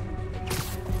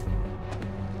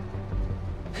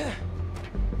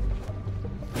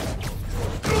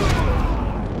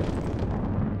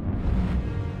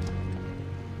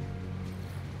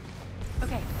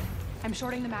 Okay, I'm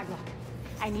shorting the maglock.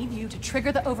 I need you to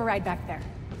trigger the override back there.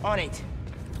 On it.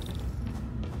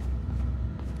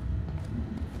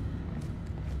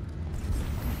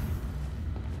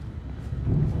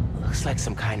 Looks like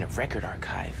some kind of record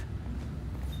archive.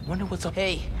 Wonder what's up.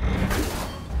 Hey,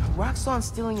 Roxxon's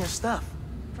stealing your stuff.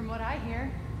 From what I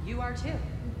hear, you are too.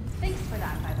 Thanks for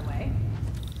that, by the way.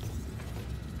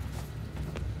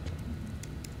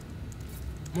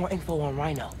 More info on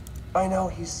Rhino. I know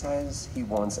he says he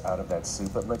wants out of that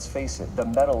suit, but let's face it, the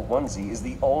metal onesie is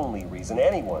the only reason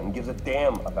anyone gives a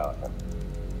damn about him.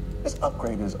 Just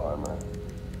upgrade his armor.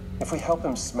 If we help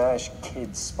him smash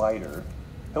Kid Spider,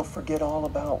 he'll forget all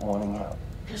about wanting out.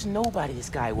 There's nobody this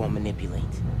guy won't manipulate.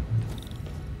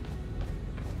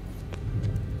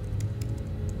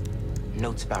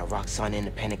 Notes about Roxxon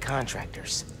independent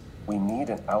contractors. We need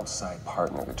an outside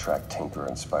partner to track Tinkerer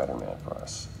and Spider-Man for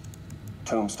us.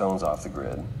 Tombstone's off the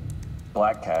grid.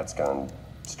 Black Cat's gone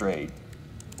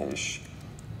straight-ish.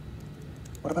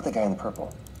 What about the guy in the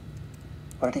purple?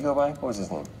 What did he go by? What was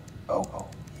his name? Oh,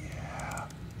 yeah.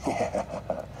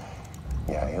 Yeah.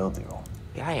 Yeah, he'll do.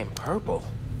 Guy in purple?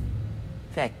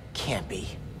 That can't be.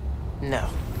 No,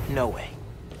 no way.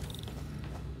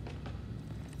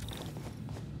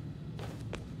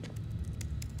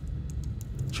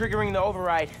 Triggering the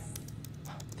override.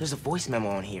 There's a voice memo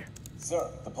on here.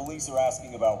 Sir, the police are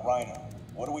asking about Rhino.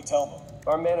 What do we tell them?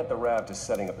 Our man at the raft is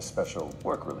setting up a special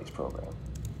work release program.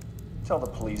 Tell the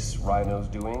police Rhino's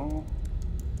doing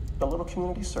a little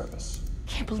community service.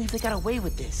 Can't believe they got away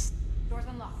with this. Door's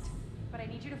unlocked, but I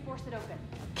need you to force it open.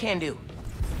 Can do.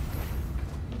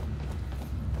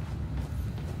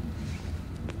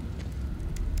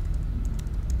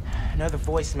 Another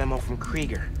voice memo from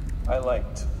Krieger. I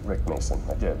liked Rick Mason,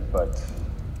 I did, but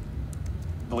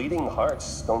bleeding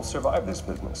hearts don't survive this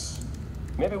business.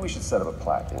 Maybe we should set up a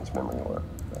plaque in his memory or...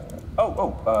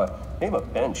 Name a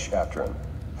bench after him.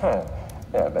 Huh.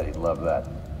 Yeah, I bet he'd love that.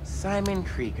 Simon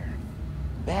Krieger,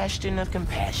 bastion of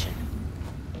compassion.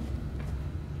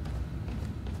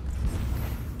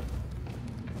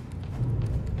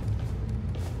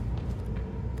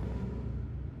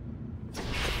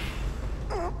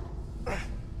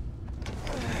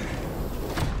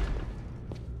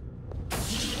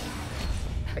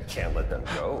 I can't let them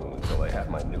go until I have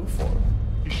my new form.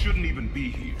 You shouldn't even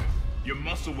be here. Your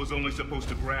muscle was only supposed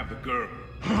to grab the girl.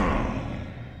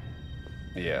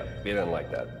 Yeah, he didn't like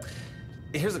that.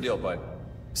 Here's the deal, bud.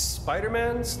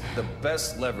 Spider-Man's the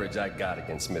best leverage I got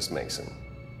against Miss Mason.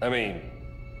 I mean,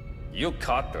 you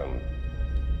caught them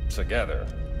together.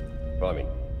 Well, I mean,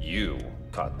 you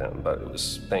caught them, but it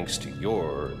was thanks to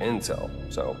your intel.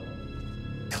 So,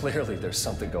 clearly there's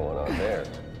something going on there.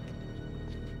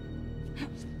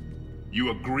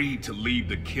 You agreed to leave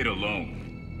the kid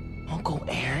alone. Uncle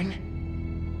Aaron?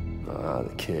 Ah,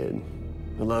 the kid.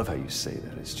 I love how you say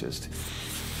that. It's just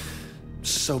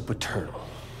so paternal.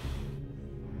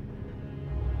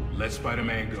 Let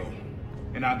Spider-Man go,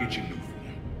 and I'll get you new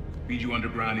form. Feed you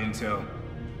underground intel,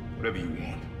 whatever you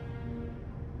want.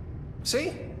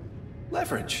 See?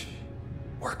 Leverage.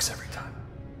 Works every time.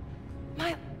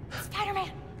 Miles,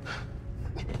 Spider-Man.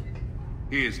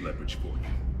 Here's leverage for you.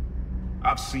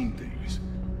 I've seen things.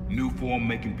 New form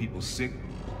making people sick.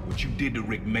 What you did to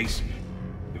Rick Mason.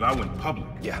 If I went public...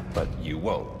 Yeah, but you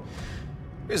won't.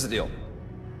 Here's the deal.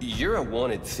 You're a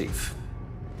wanted thief.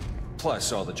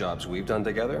 Plus all the jobs we've done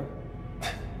together.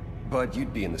 But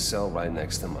you'd be in the cell right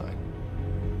next to mine.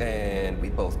 And we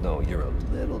both know you're a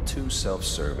little too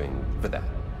self-serving for that.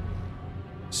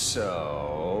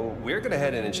 So, we're gonna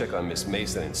head in and check on Miss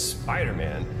Mason and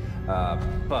Spider-Man.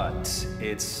 But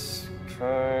it's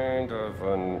kind of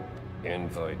an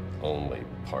invite-only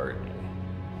party.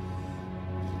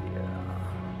 Yeah.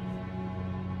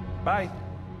 Bye.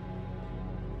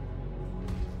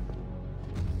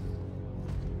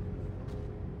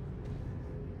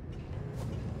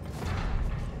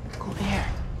 Go there.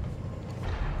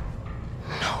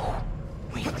 No.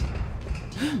 Wait.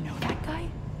 Do you know that guy?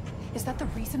 Is that the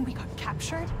reason we got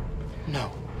captured?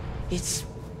 No. It's...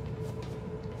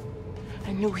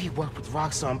 I knew he worked with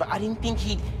Roxxon, but I didn't think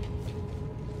he'd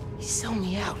sell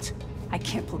me out. I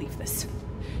can't believe this.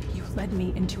 You led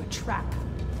me into a trap.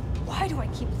 Why do I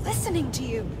keep listening to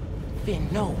you? Finn,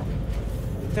 no.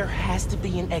 There has to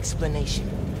be an explanation.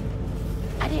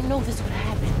 I didn't know this would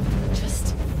happen.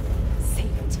 Just... say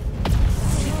it.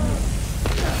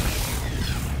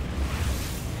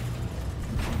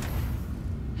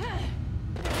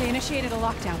 They initiated a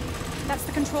lockdown. That's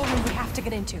the control room we have to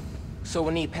get into. So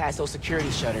we'll need past those security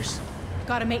shutters.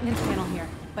 Got a maintenance panel here,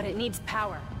 but it needs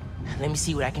power. Let me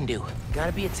see what I can do.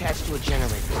 Gotta be attached to a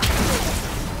generator.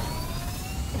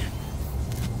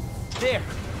 There!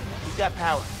 We've got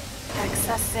power.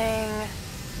 Accessing...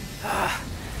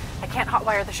 I can't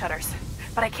hotwire the shutters,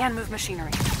 but I can move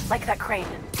machinery, like that crane.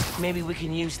 Maybe we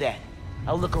can use that.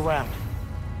 I'll look around.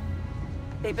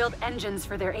 They build engines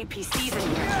for their APCs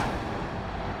in here.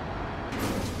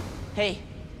 Hey,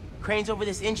 crane's over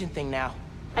this engine thing now.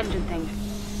 Engine thing.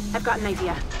 I've got an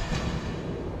idea.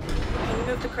 Can you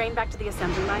move the crane back to the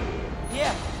assembly line?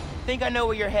 Yeah, think I know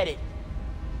where you're headed.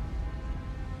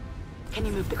 Can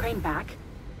you move the crane back?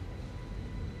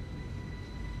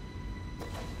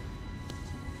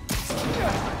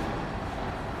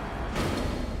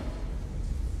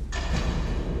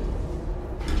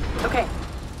 Okay,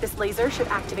 this laser should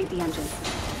activate the engine.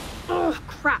 Oh,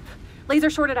 crap. Laser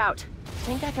shorted out.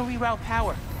 Think I can reroute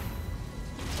power.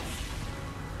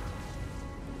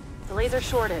 The laser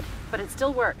shorted, but it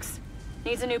still works.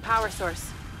 Needs a new power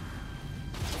source.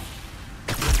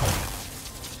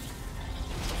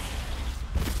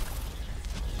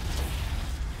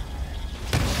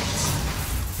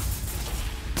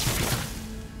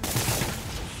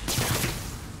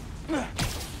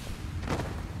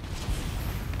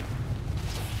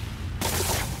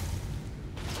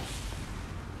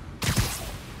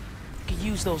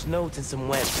 Use those nodes and some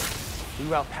webs.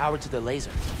 Reroute power to the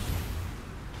laser.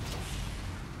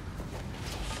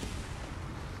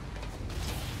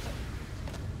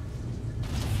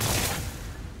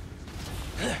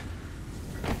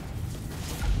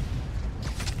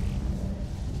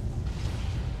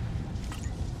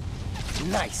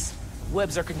 Nice.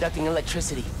 Webs are conducting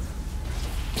electricity.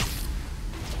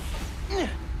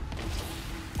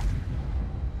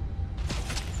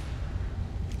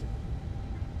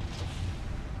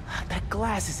 That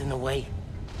glass is in the way.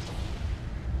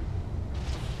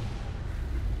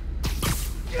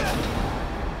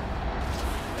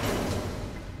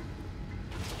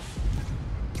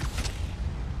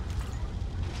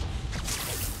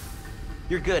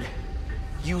 You're good.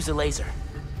 Use a laser.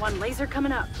 One laser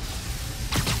coming up.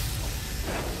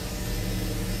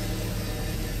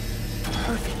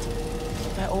 Perfect.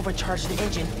 If I overcharge the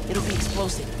engine, it'll be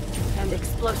explosive. And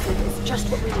explosive is just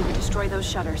what we need to destroy those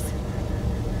shutters.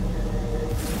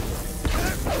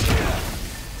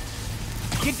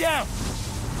 Get down!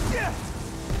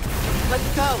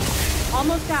 Let's go.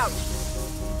 Almost out.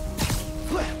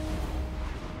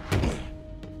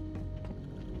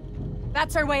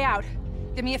 That's our way out.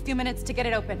 Give me a few minutes to get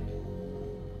it open.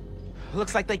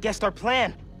 Looks like they guessed our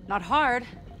plan. Not hard.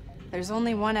 There's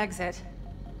only one exit.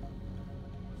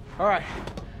 All right,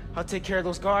 I'll take care of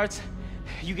those guards.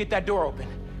 You get that door open.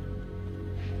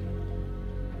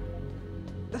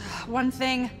 One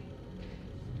thing.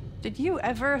 Did you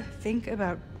ever think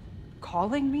about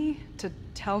calling me to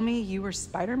tell me you were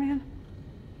Spider-Man?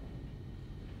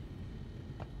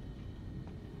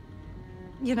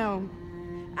 You know,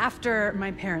 after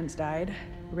my parents died,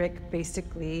 Rick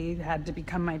basically had to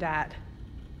become my dad.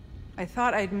 I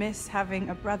thought I'd miss having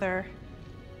a brother,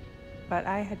 but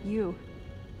I had you.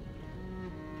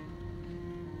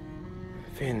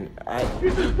 Finn,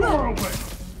 Get this door open!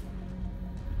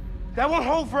 That won't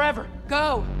hold forever!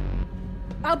 Go!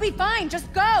 I'll be fine,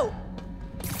 just go!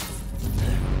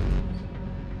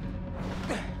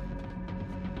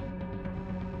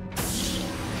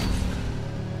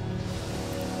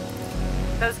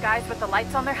 Those guys with the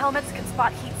lights on their helmets can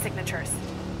spot heat signatures.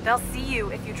 They'll see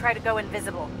you if you try to go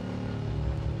invisible.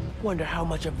 Wonder how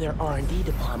much of their R&D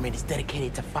department is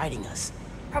dedicated to fighting us.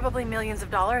 Probably millions of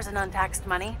dollars in untaxed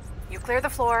money. You clear the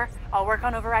floor, I'll work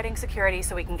on overriding security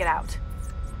so we can get out.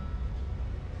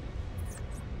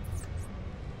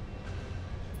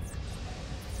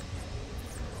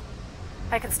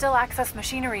 I can still access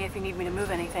machinery if you need me to move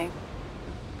anything.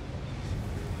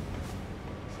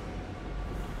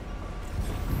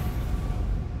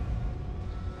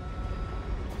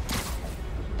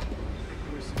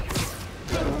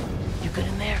 You good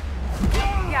in there?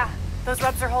 Yeah, those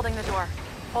rubs are holding the door.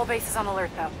 Whole base is on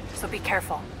alert though, so be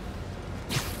careful.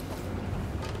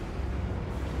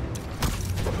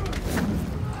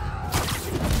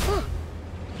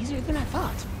 Easier than I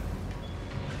thought.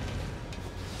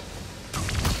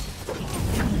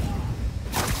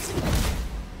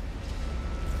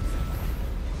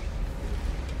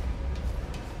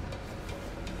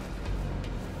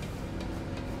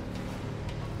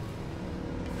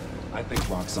 I think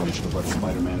Roxxon should have let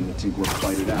Spider-Man and the Tinkler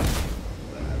fight it out.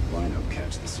 Then have Rhino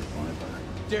catch the survivor.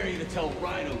 Dare you to tell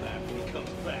Rhino that when he comes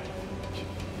back.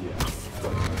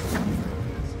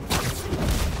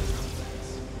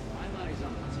 My money's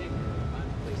on the Tinker. I'm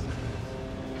placing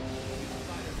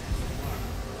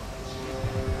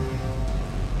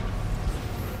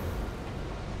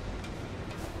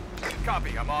it.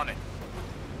 Copy, I'm on it.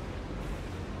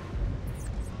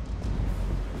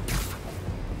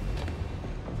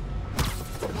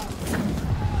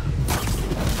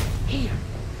 Here,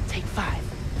 take 5.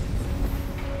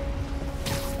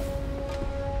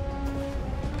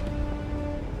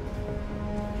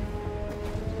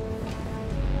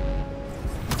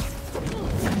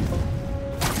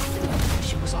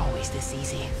 Wish it was always this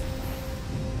easy.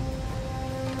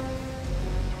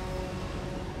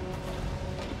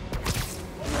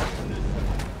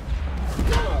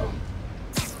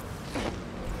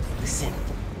 Listen,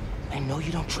 I know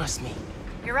you don't trust me.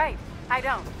 You're right, I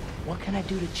don't. What can I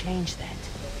do to change that?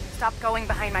 Stop going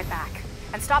behind my back.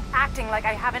 And stop acting like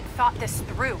I haven't thought this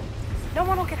through. No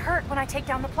one will get hurt when I take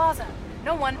down the plaza.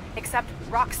 No one except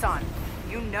Roxxon.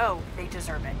 You know they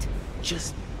deserve it.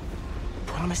 Just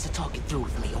promise to talk it through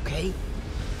with me, okay?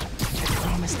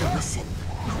 Promise to listen.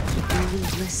 Really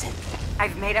listen.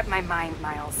 I've made up my mind,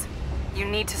 Miles. You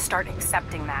need to start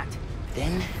accepting that.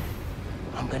 Then,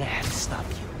 I'm gonna have to stop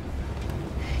you.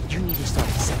 You need to start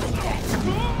accepting that.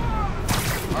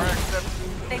 All right, accept.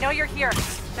 They know you're here.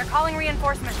 They're calling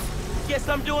reinforcements. Guess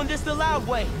I'm doing this the loud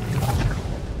way.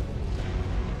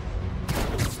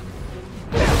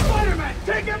 Spider-Man,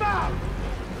 take him out!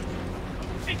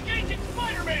 Engaging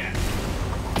Spider-Man!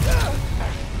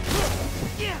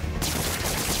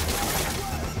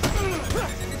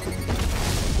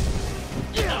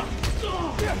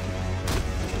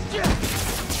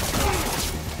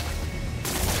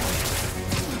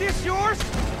 This yours?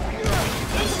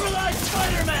 Neutralize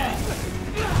Spider-Man!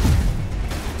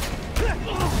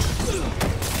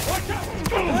 Watch out!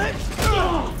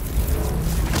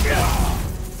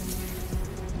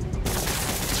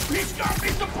 He's got me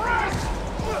suppressed!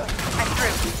 I'm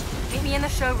through. Meet me in the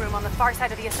showroom on the far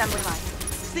side of the assembly line.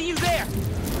 See you there!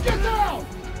 Get down!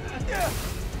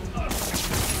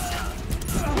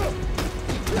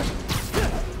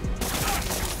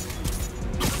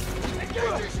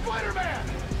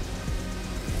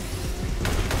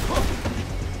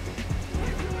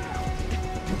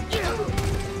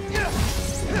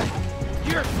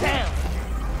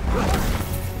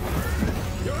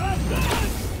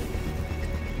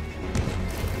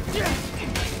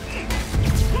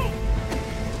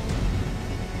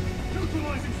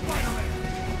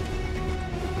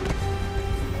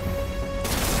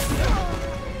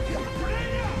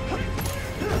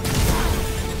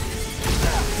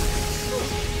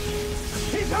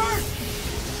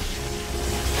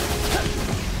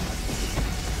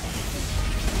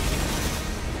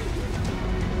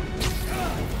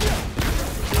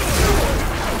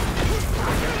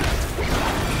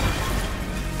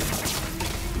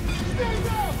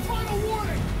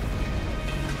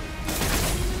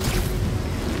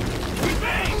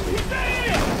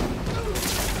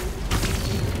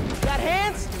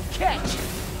 hands? Catch!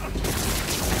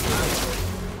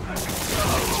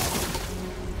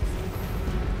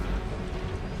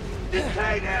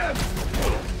 Detain him!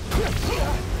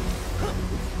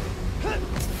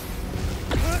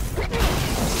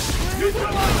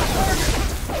 Neutralize the target!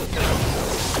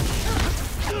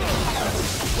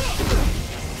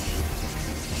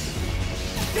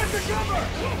 Get the cover!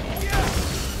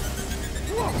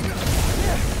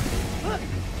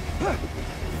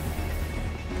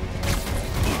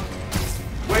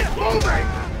 Quit moving!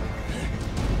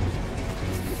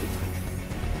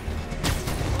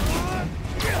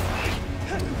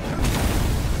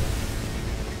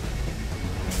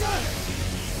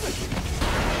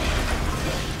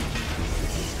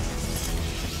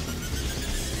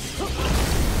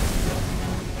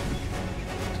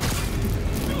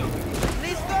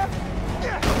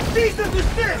 Cease and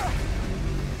desist!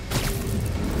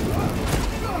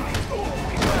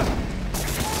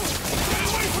 Get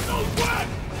away from those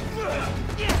webs!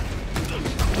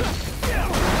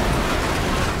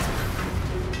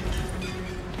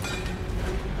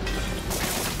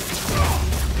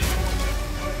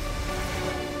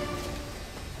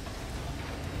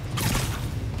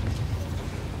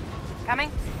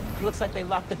 Coming? Looks like they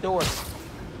locked the doors.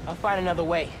 I'll find another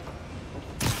way.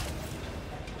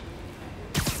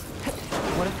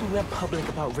 What if we went public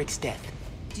about Rick's death?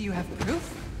 Do you have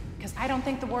proof? Because I don't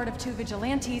think the word of 2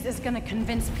 vigilantes is gonna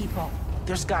convince people.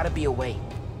 There's gotta be a way.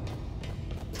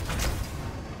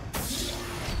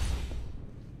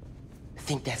 I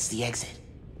think that's the exit.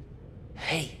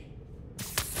 Hey.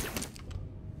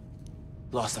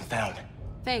 Lost and found.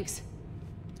 Thanks.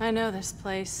 I know this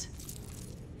place.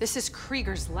 This is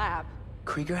Krieger's lab.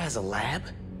 Krieger has a lab?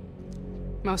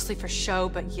 Mostly for show,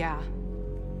 but yeah.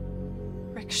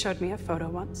 Rick showed me a photo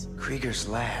once. Krieger's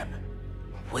lab.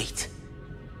 Wait.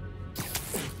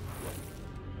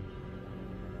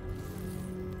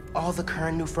 All the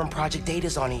current new firm project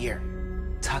data's on here.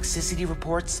 Toxicity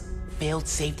reports, failed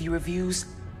safety reviews,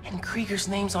 and Krieger's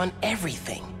name's on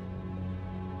everything.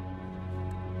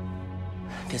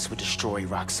 This would destroy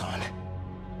Roxxon.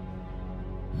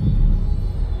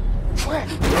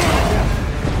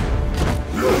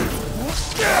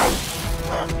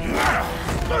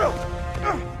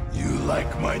 You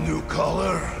like my new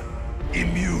color?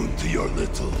 Immune to your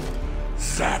little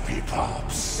zappy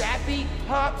pops. Zappy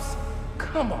Pops?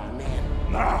 Come on,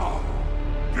 man. Now,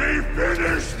 we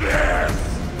finish this!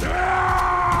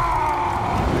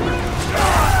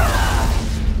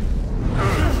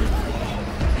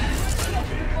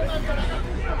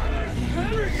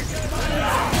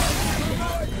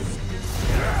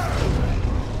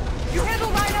 You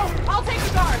handle Rhino, I'll take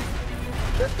the guard!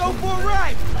 Let's go for a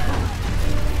ride!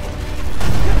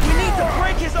 We need to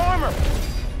break his armor!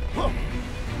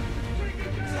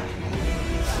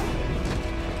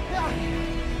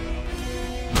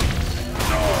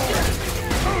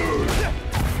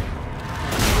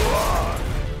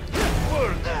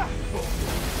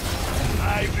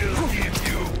 I will give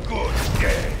you good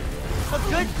day. A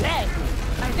good day?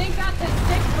 I think that's his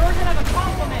sick version of a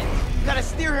compliment. Gotta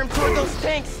steer him toward those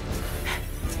tanks.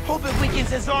 Hope it weakens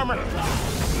his armor.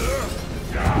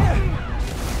 Gotta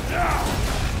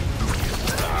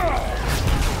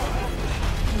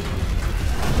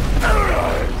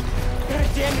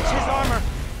damage his armor.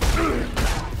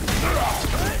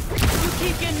 You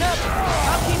keep getting up,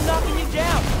 I'll keep knocking you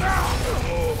down.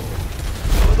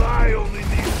 But I only need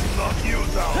to knock you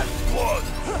down once.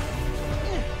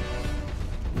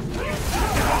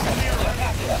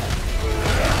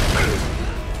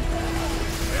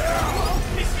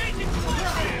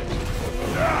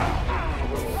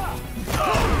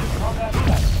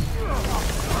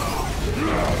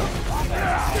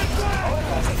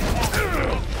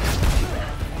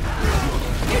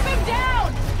 Keep him down!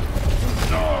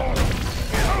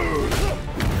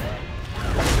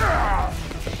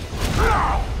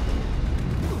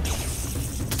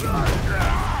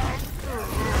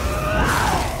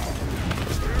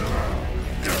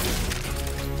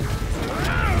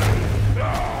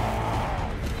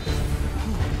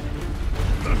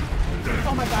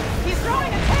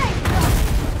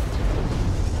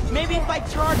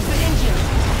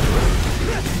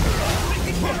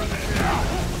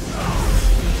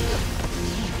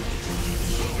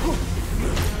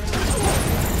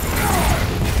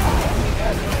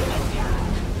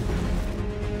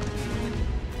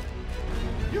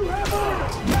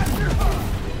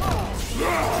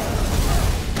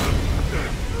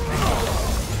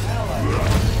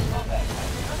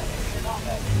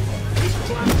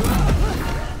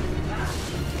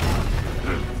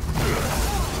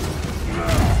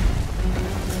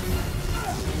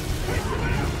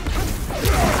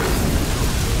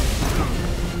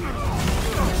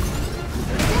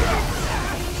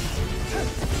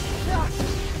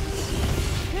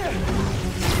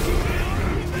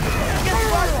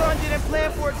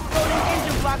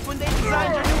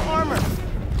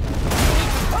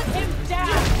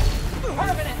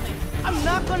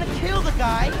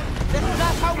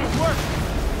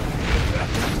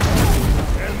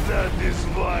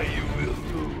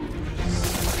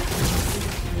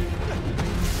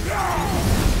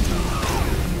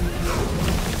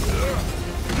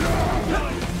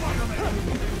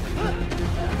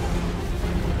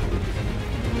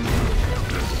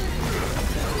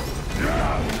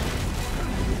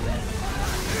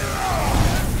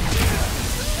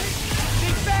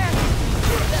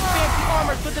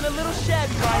 a little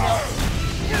shabby, Rhino.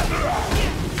 Get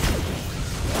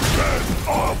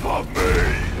off of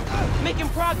me! Making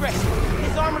progress.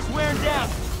 His armor's wearing down.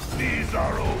 These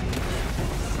are only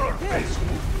surface.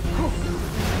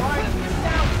 Why does it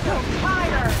sound so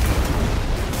tired?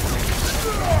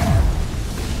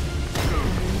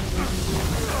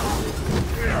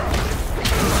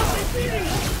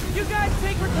 You guys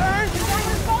take returns? His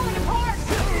armor's falling apart!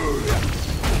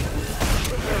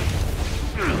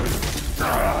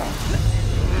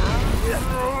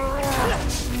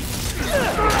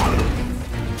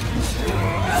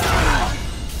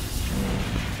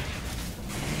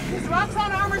 His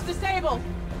Roxxon armor's disabled.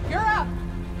 You're up.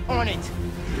 On it.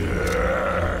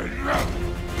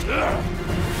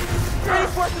 Ready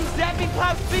for some zapping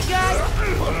pops, big guy?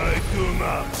 I do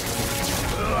not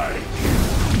like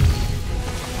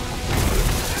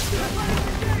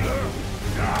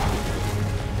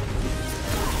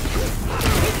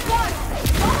He's done.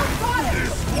 Almost got it.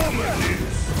 this woman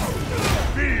is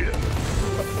fierce.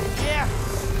 Yeah.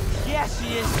 Yeah, she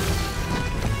is.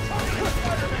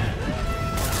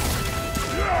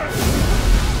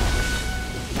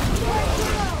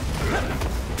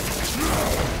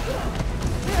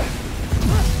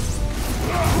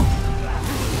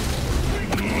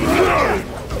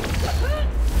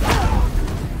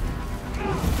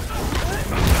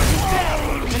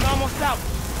 And almost out.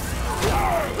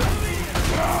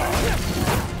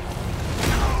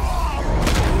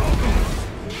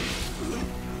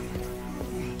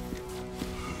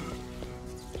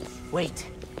 Wait.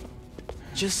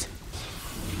 Just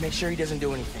make sure he doesn't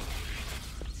do anything.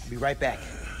 I'll be right back.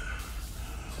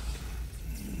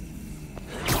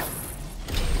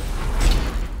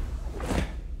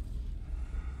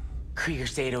 Krieger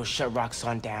said he'll shut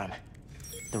Roxxon down.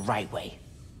 The right way.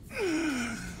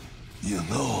 You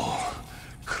know,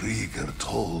 Krieger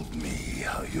told me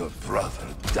how your brother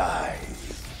died.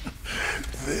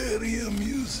 Very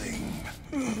amusing.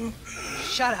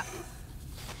 Shut up.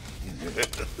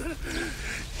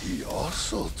 He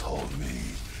also told me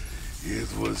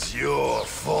it was your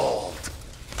fault.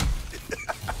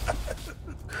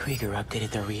 Krieger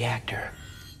updated the reactor.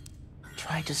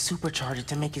 Tried to supercharge it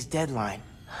to make his deadline.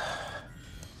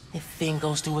 If Finn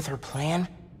goes through with her plan...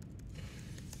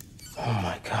 Oh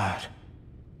my god.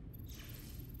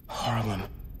 Harlem.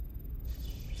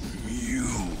 You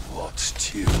watched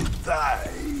till die.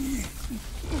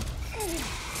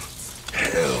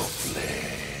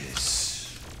 Helpless.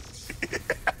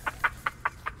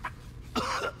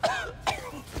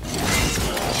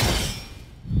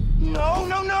 No,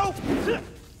 no, no!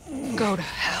 Go to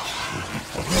hell.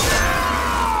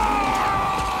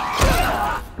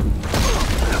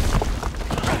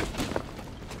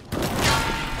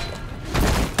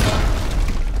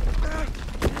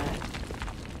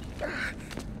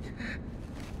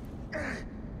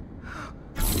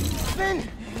 Finn!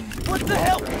 What the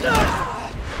hell?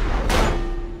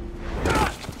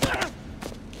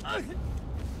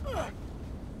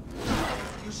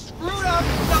 You screwed up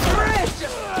the bridge!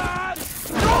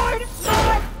 Destroyed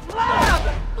my lab!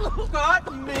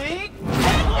 Got me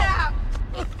kidnapped!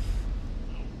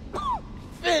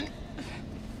 Finn!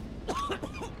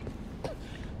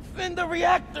 Finn, the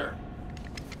reactor!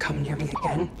 Come near me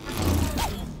again.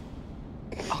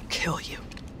 I'll kill you.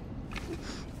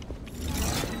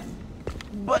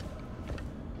 But...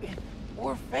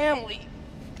 we're family.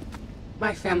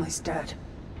 My family's dead.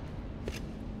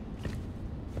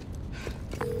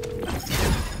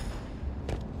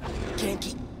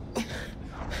 Genki.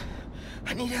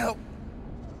 I need help.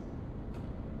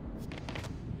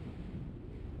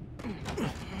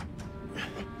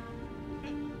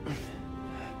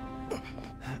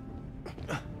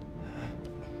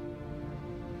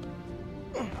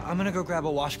 I'm gonna go grab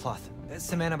a washcloth.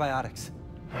 Some antibiotics.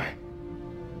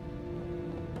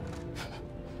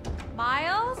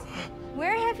 Miles?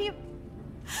 Where have you...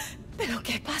 ¿Pero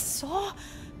qué pasó?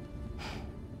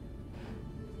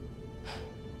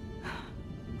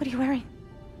 What are you wearing?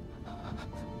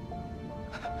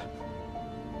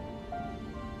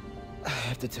 I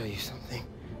have to tell you something.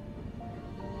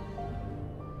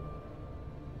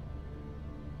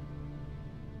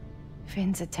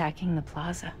 Finn's attacking the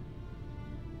plaza.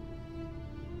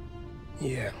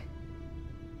 Yeah.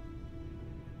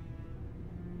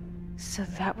 So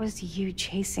that was you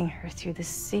chasing her through the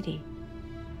city.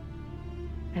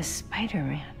 As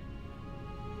Spider-Man.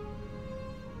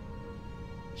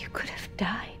 You could have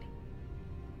died.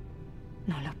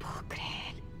 No lo puedo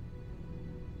creer.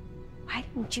 Why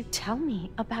didn't you tell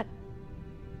me about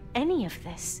any of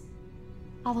this?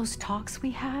 All those talks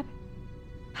we had?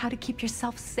 How to keep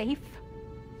yourself safe?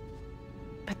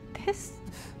 But this...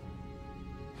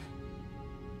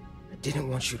 didn't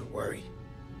want you to worry.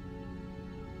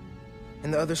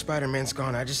 And the other Spider-Man's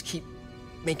gone. I just keep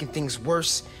making things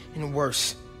worse and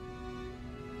worse.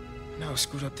 Now I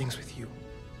screwed up things with you.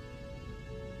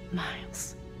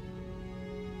 Miles.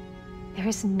 There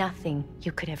is nothing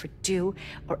you could ever do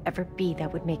or ever be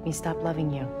that would make me stop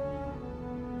loving you.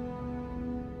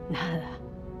 Nada.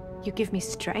 You give me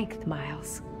strength,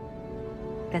 Miles.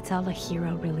 That's all a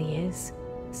hero really is.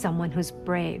 Someone who's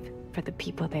brave for the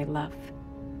people they love.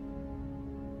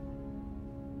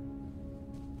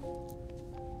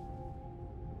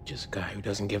 Just a guy who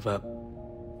doesn't give up.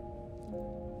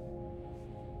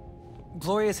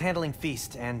 Gloria's handling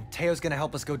Feast, and Teo's gonna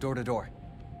help us go door to door.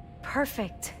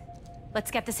 Perfect.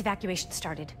 Let's get this evacuation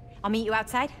started. I'll meet you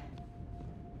outside.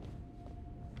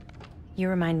 You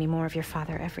remind me more of your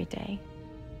father every day.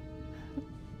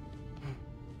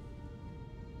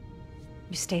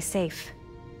 You stay safe.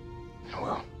 I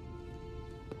will.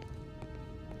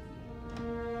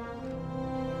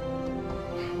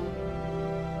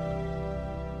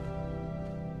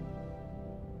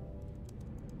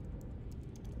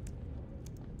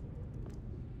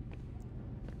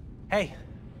 Hey,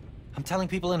 I'm telling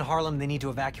people in Harlem they need to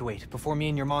evacuate before me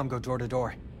and your mom go door to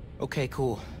door. Okay,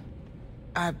 cool.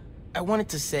 I wanted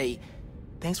to say,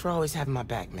 thanks for always having my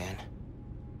back, man.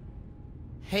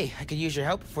 Hey, I could use your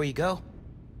help before you go.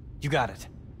 You got it.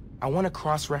 I want to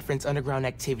cross-reference underground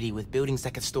activity with buildings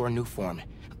that could store Nuform.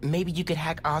 Maybe you could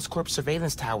hack Oscorp's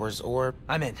surveillance towers, or...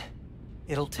 I'm in.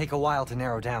 It'll take a while to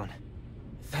narrow down.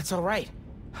 That's all right.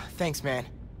 Thanks, man.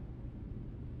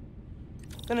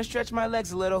 Gonna stretch my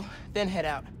legs a little, then head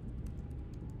out.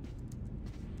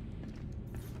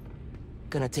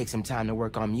 Gonna take some time to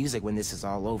work on music when this is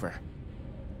all over.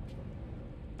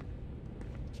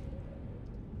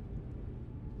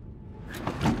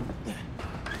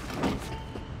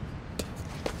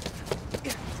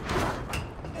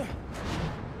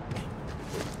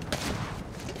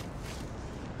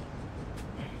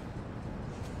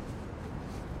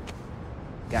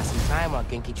 Got some time while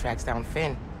Genki tracks down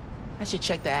Finn. I should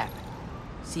check the app.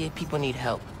 See if people need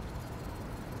help.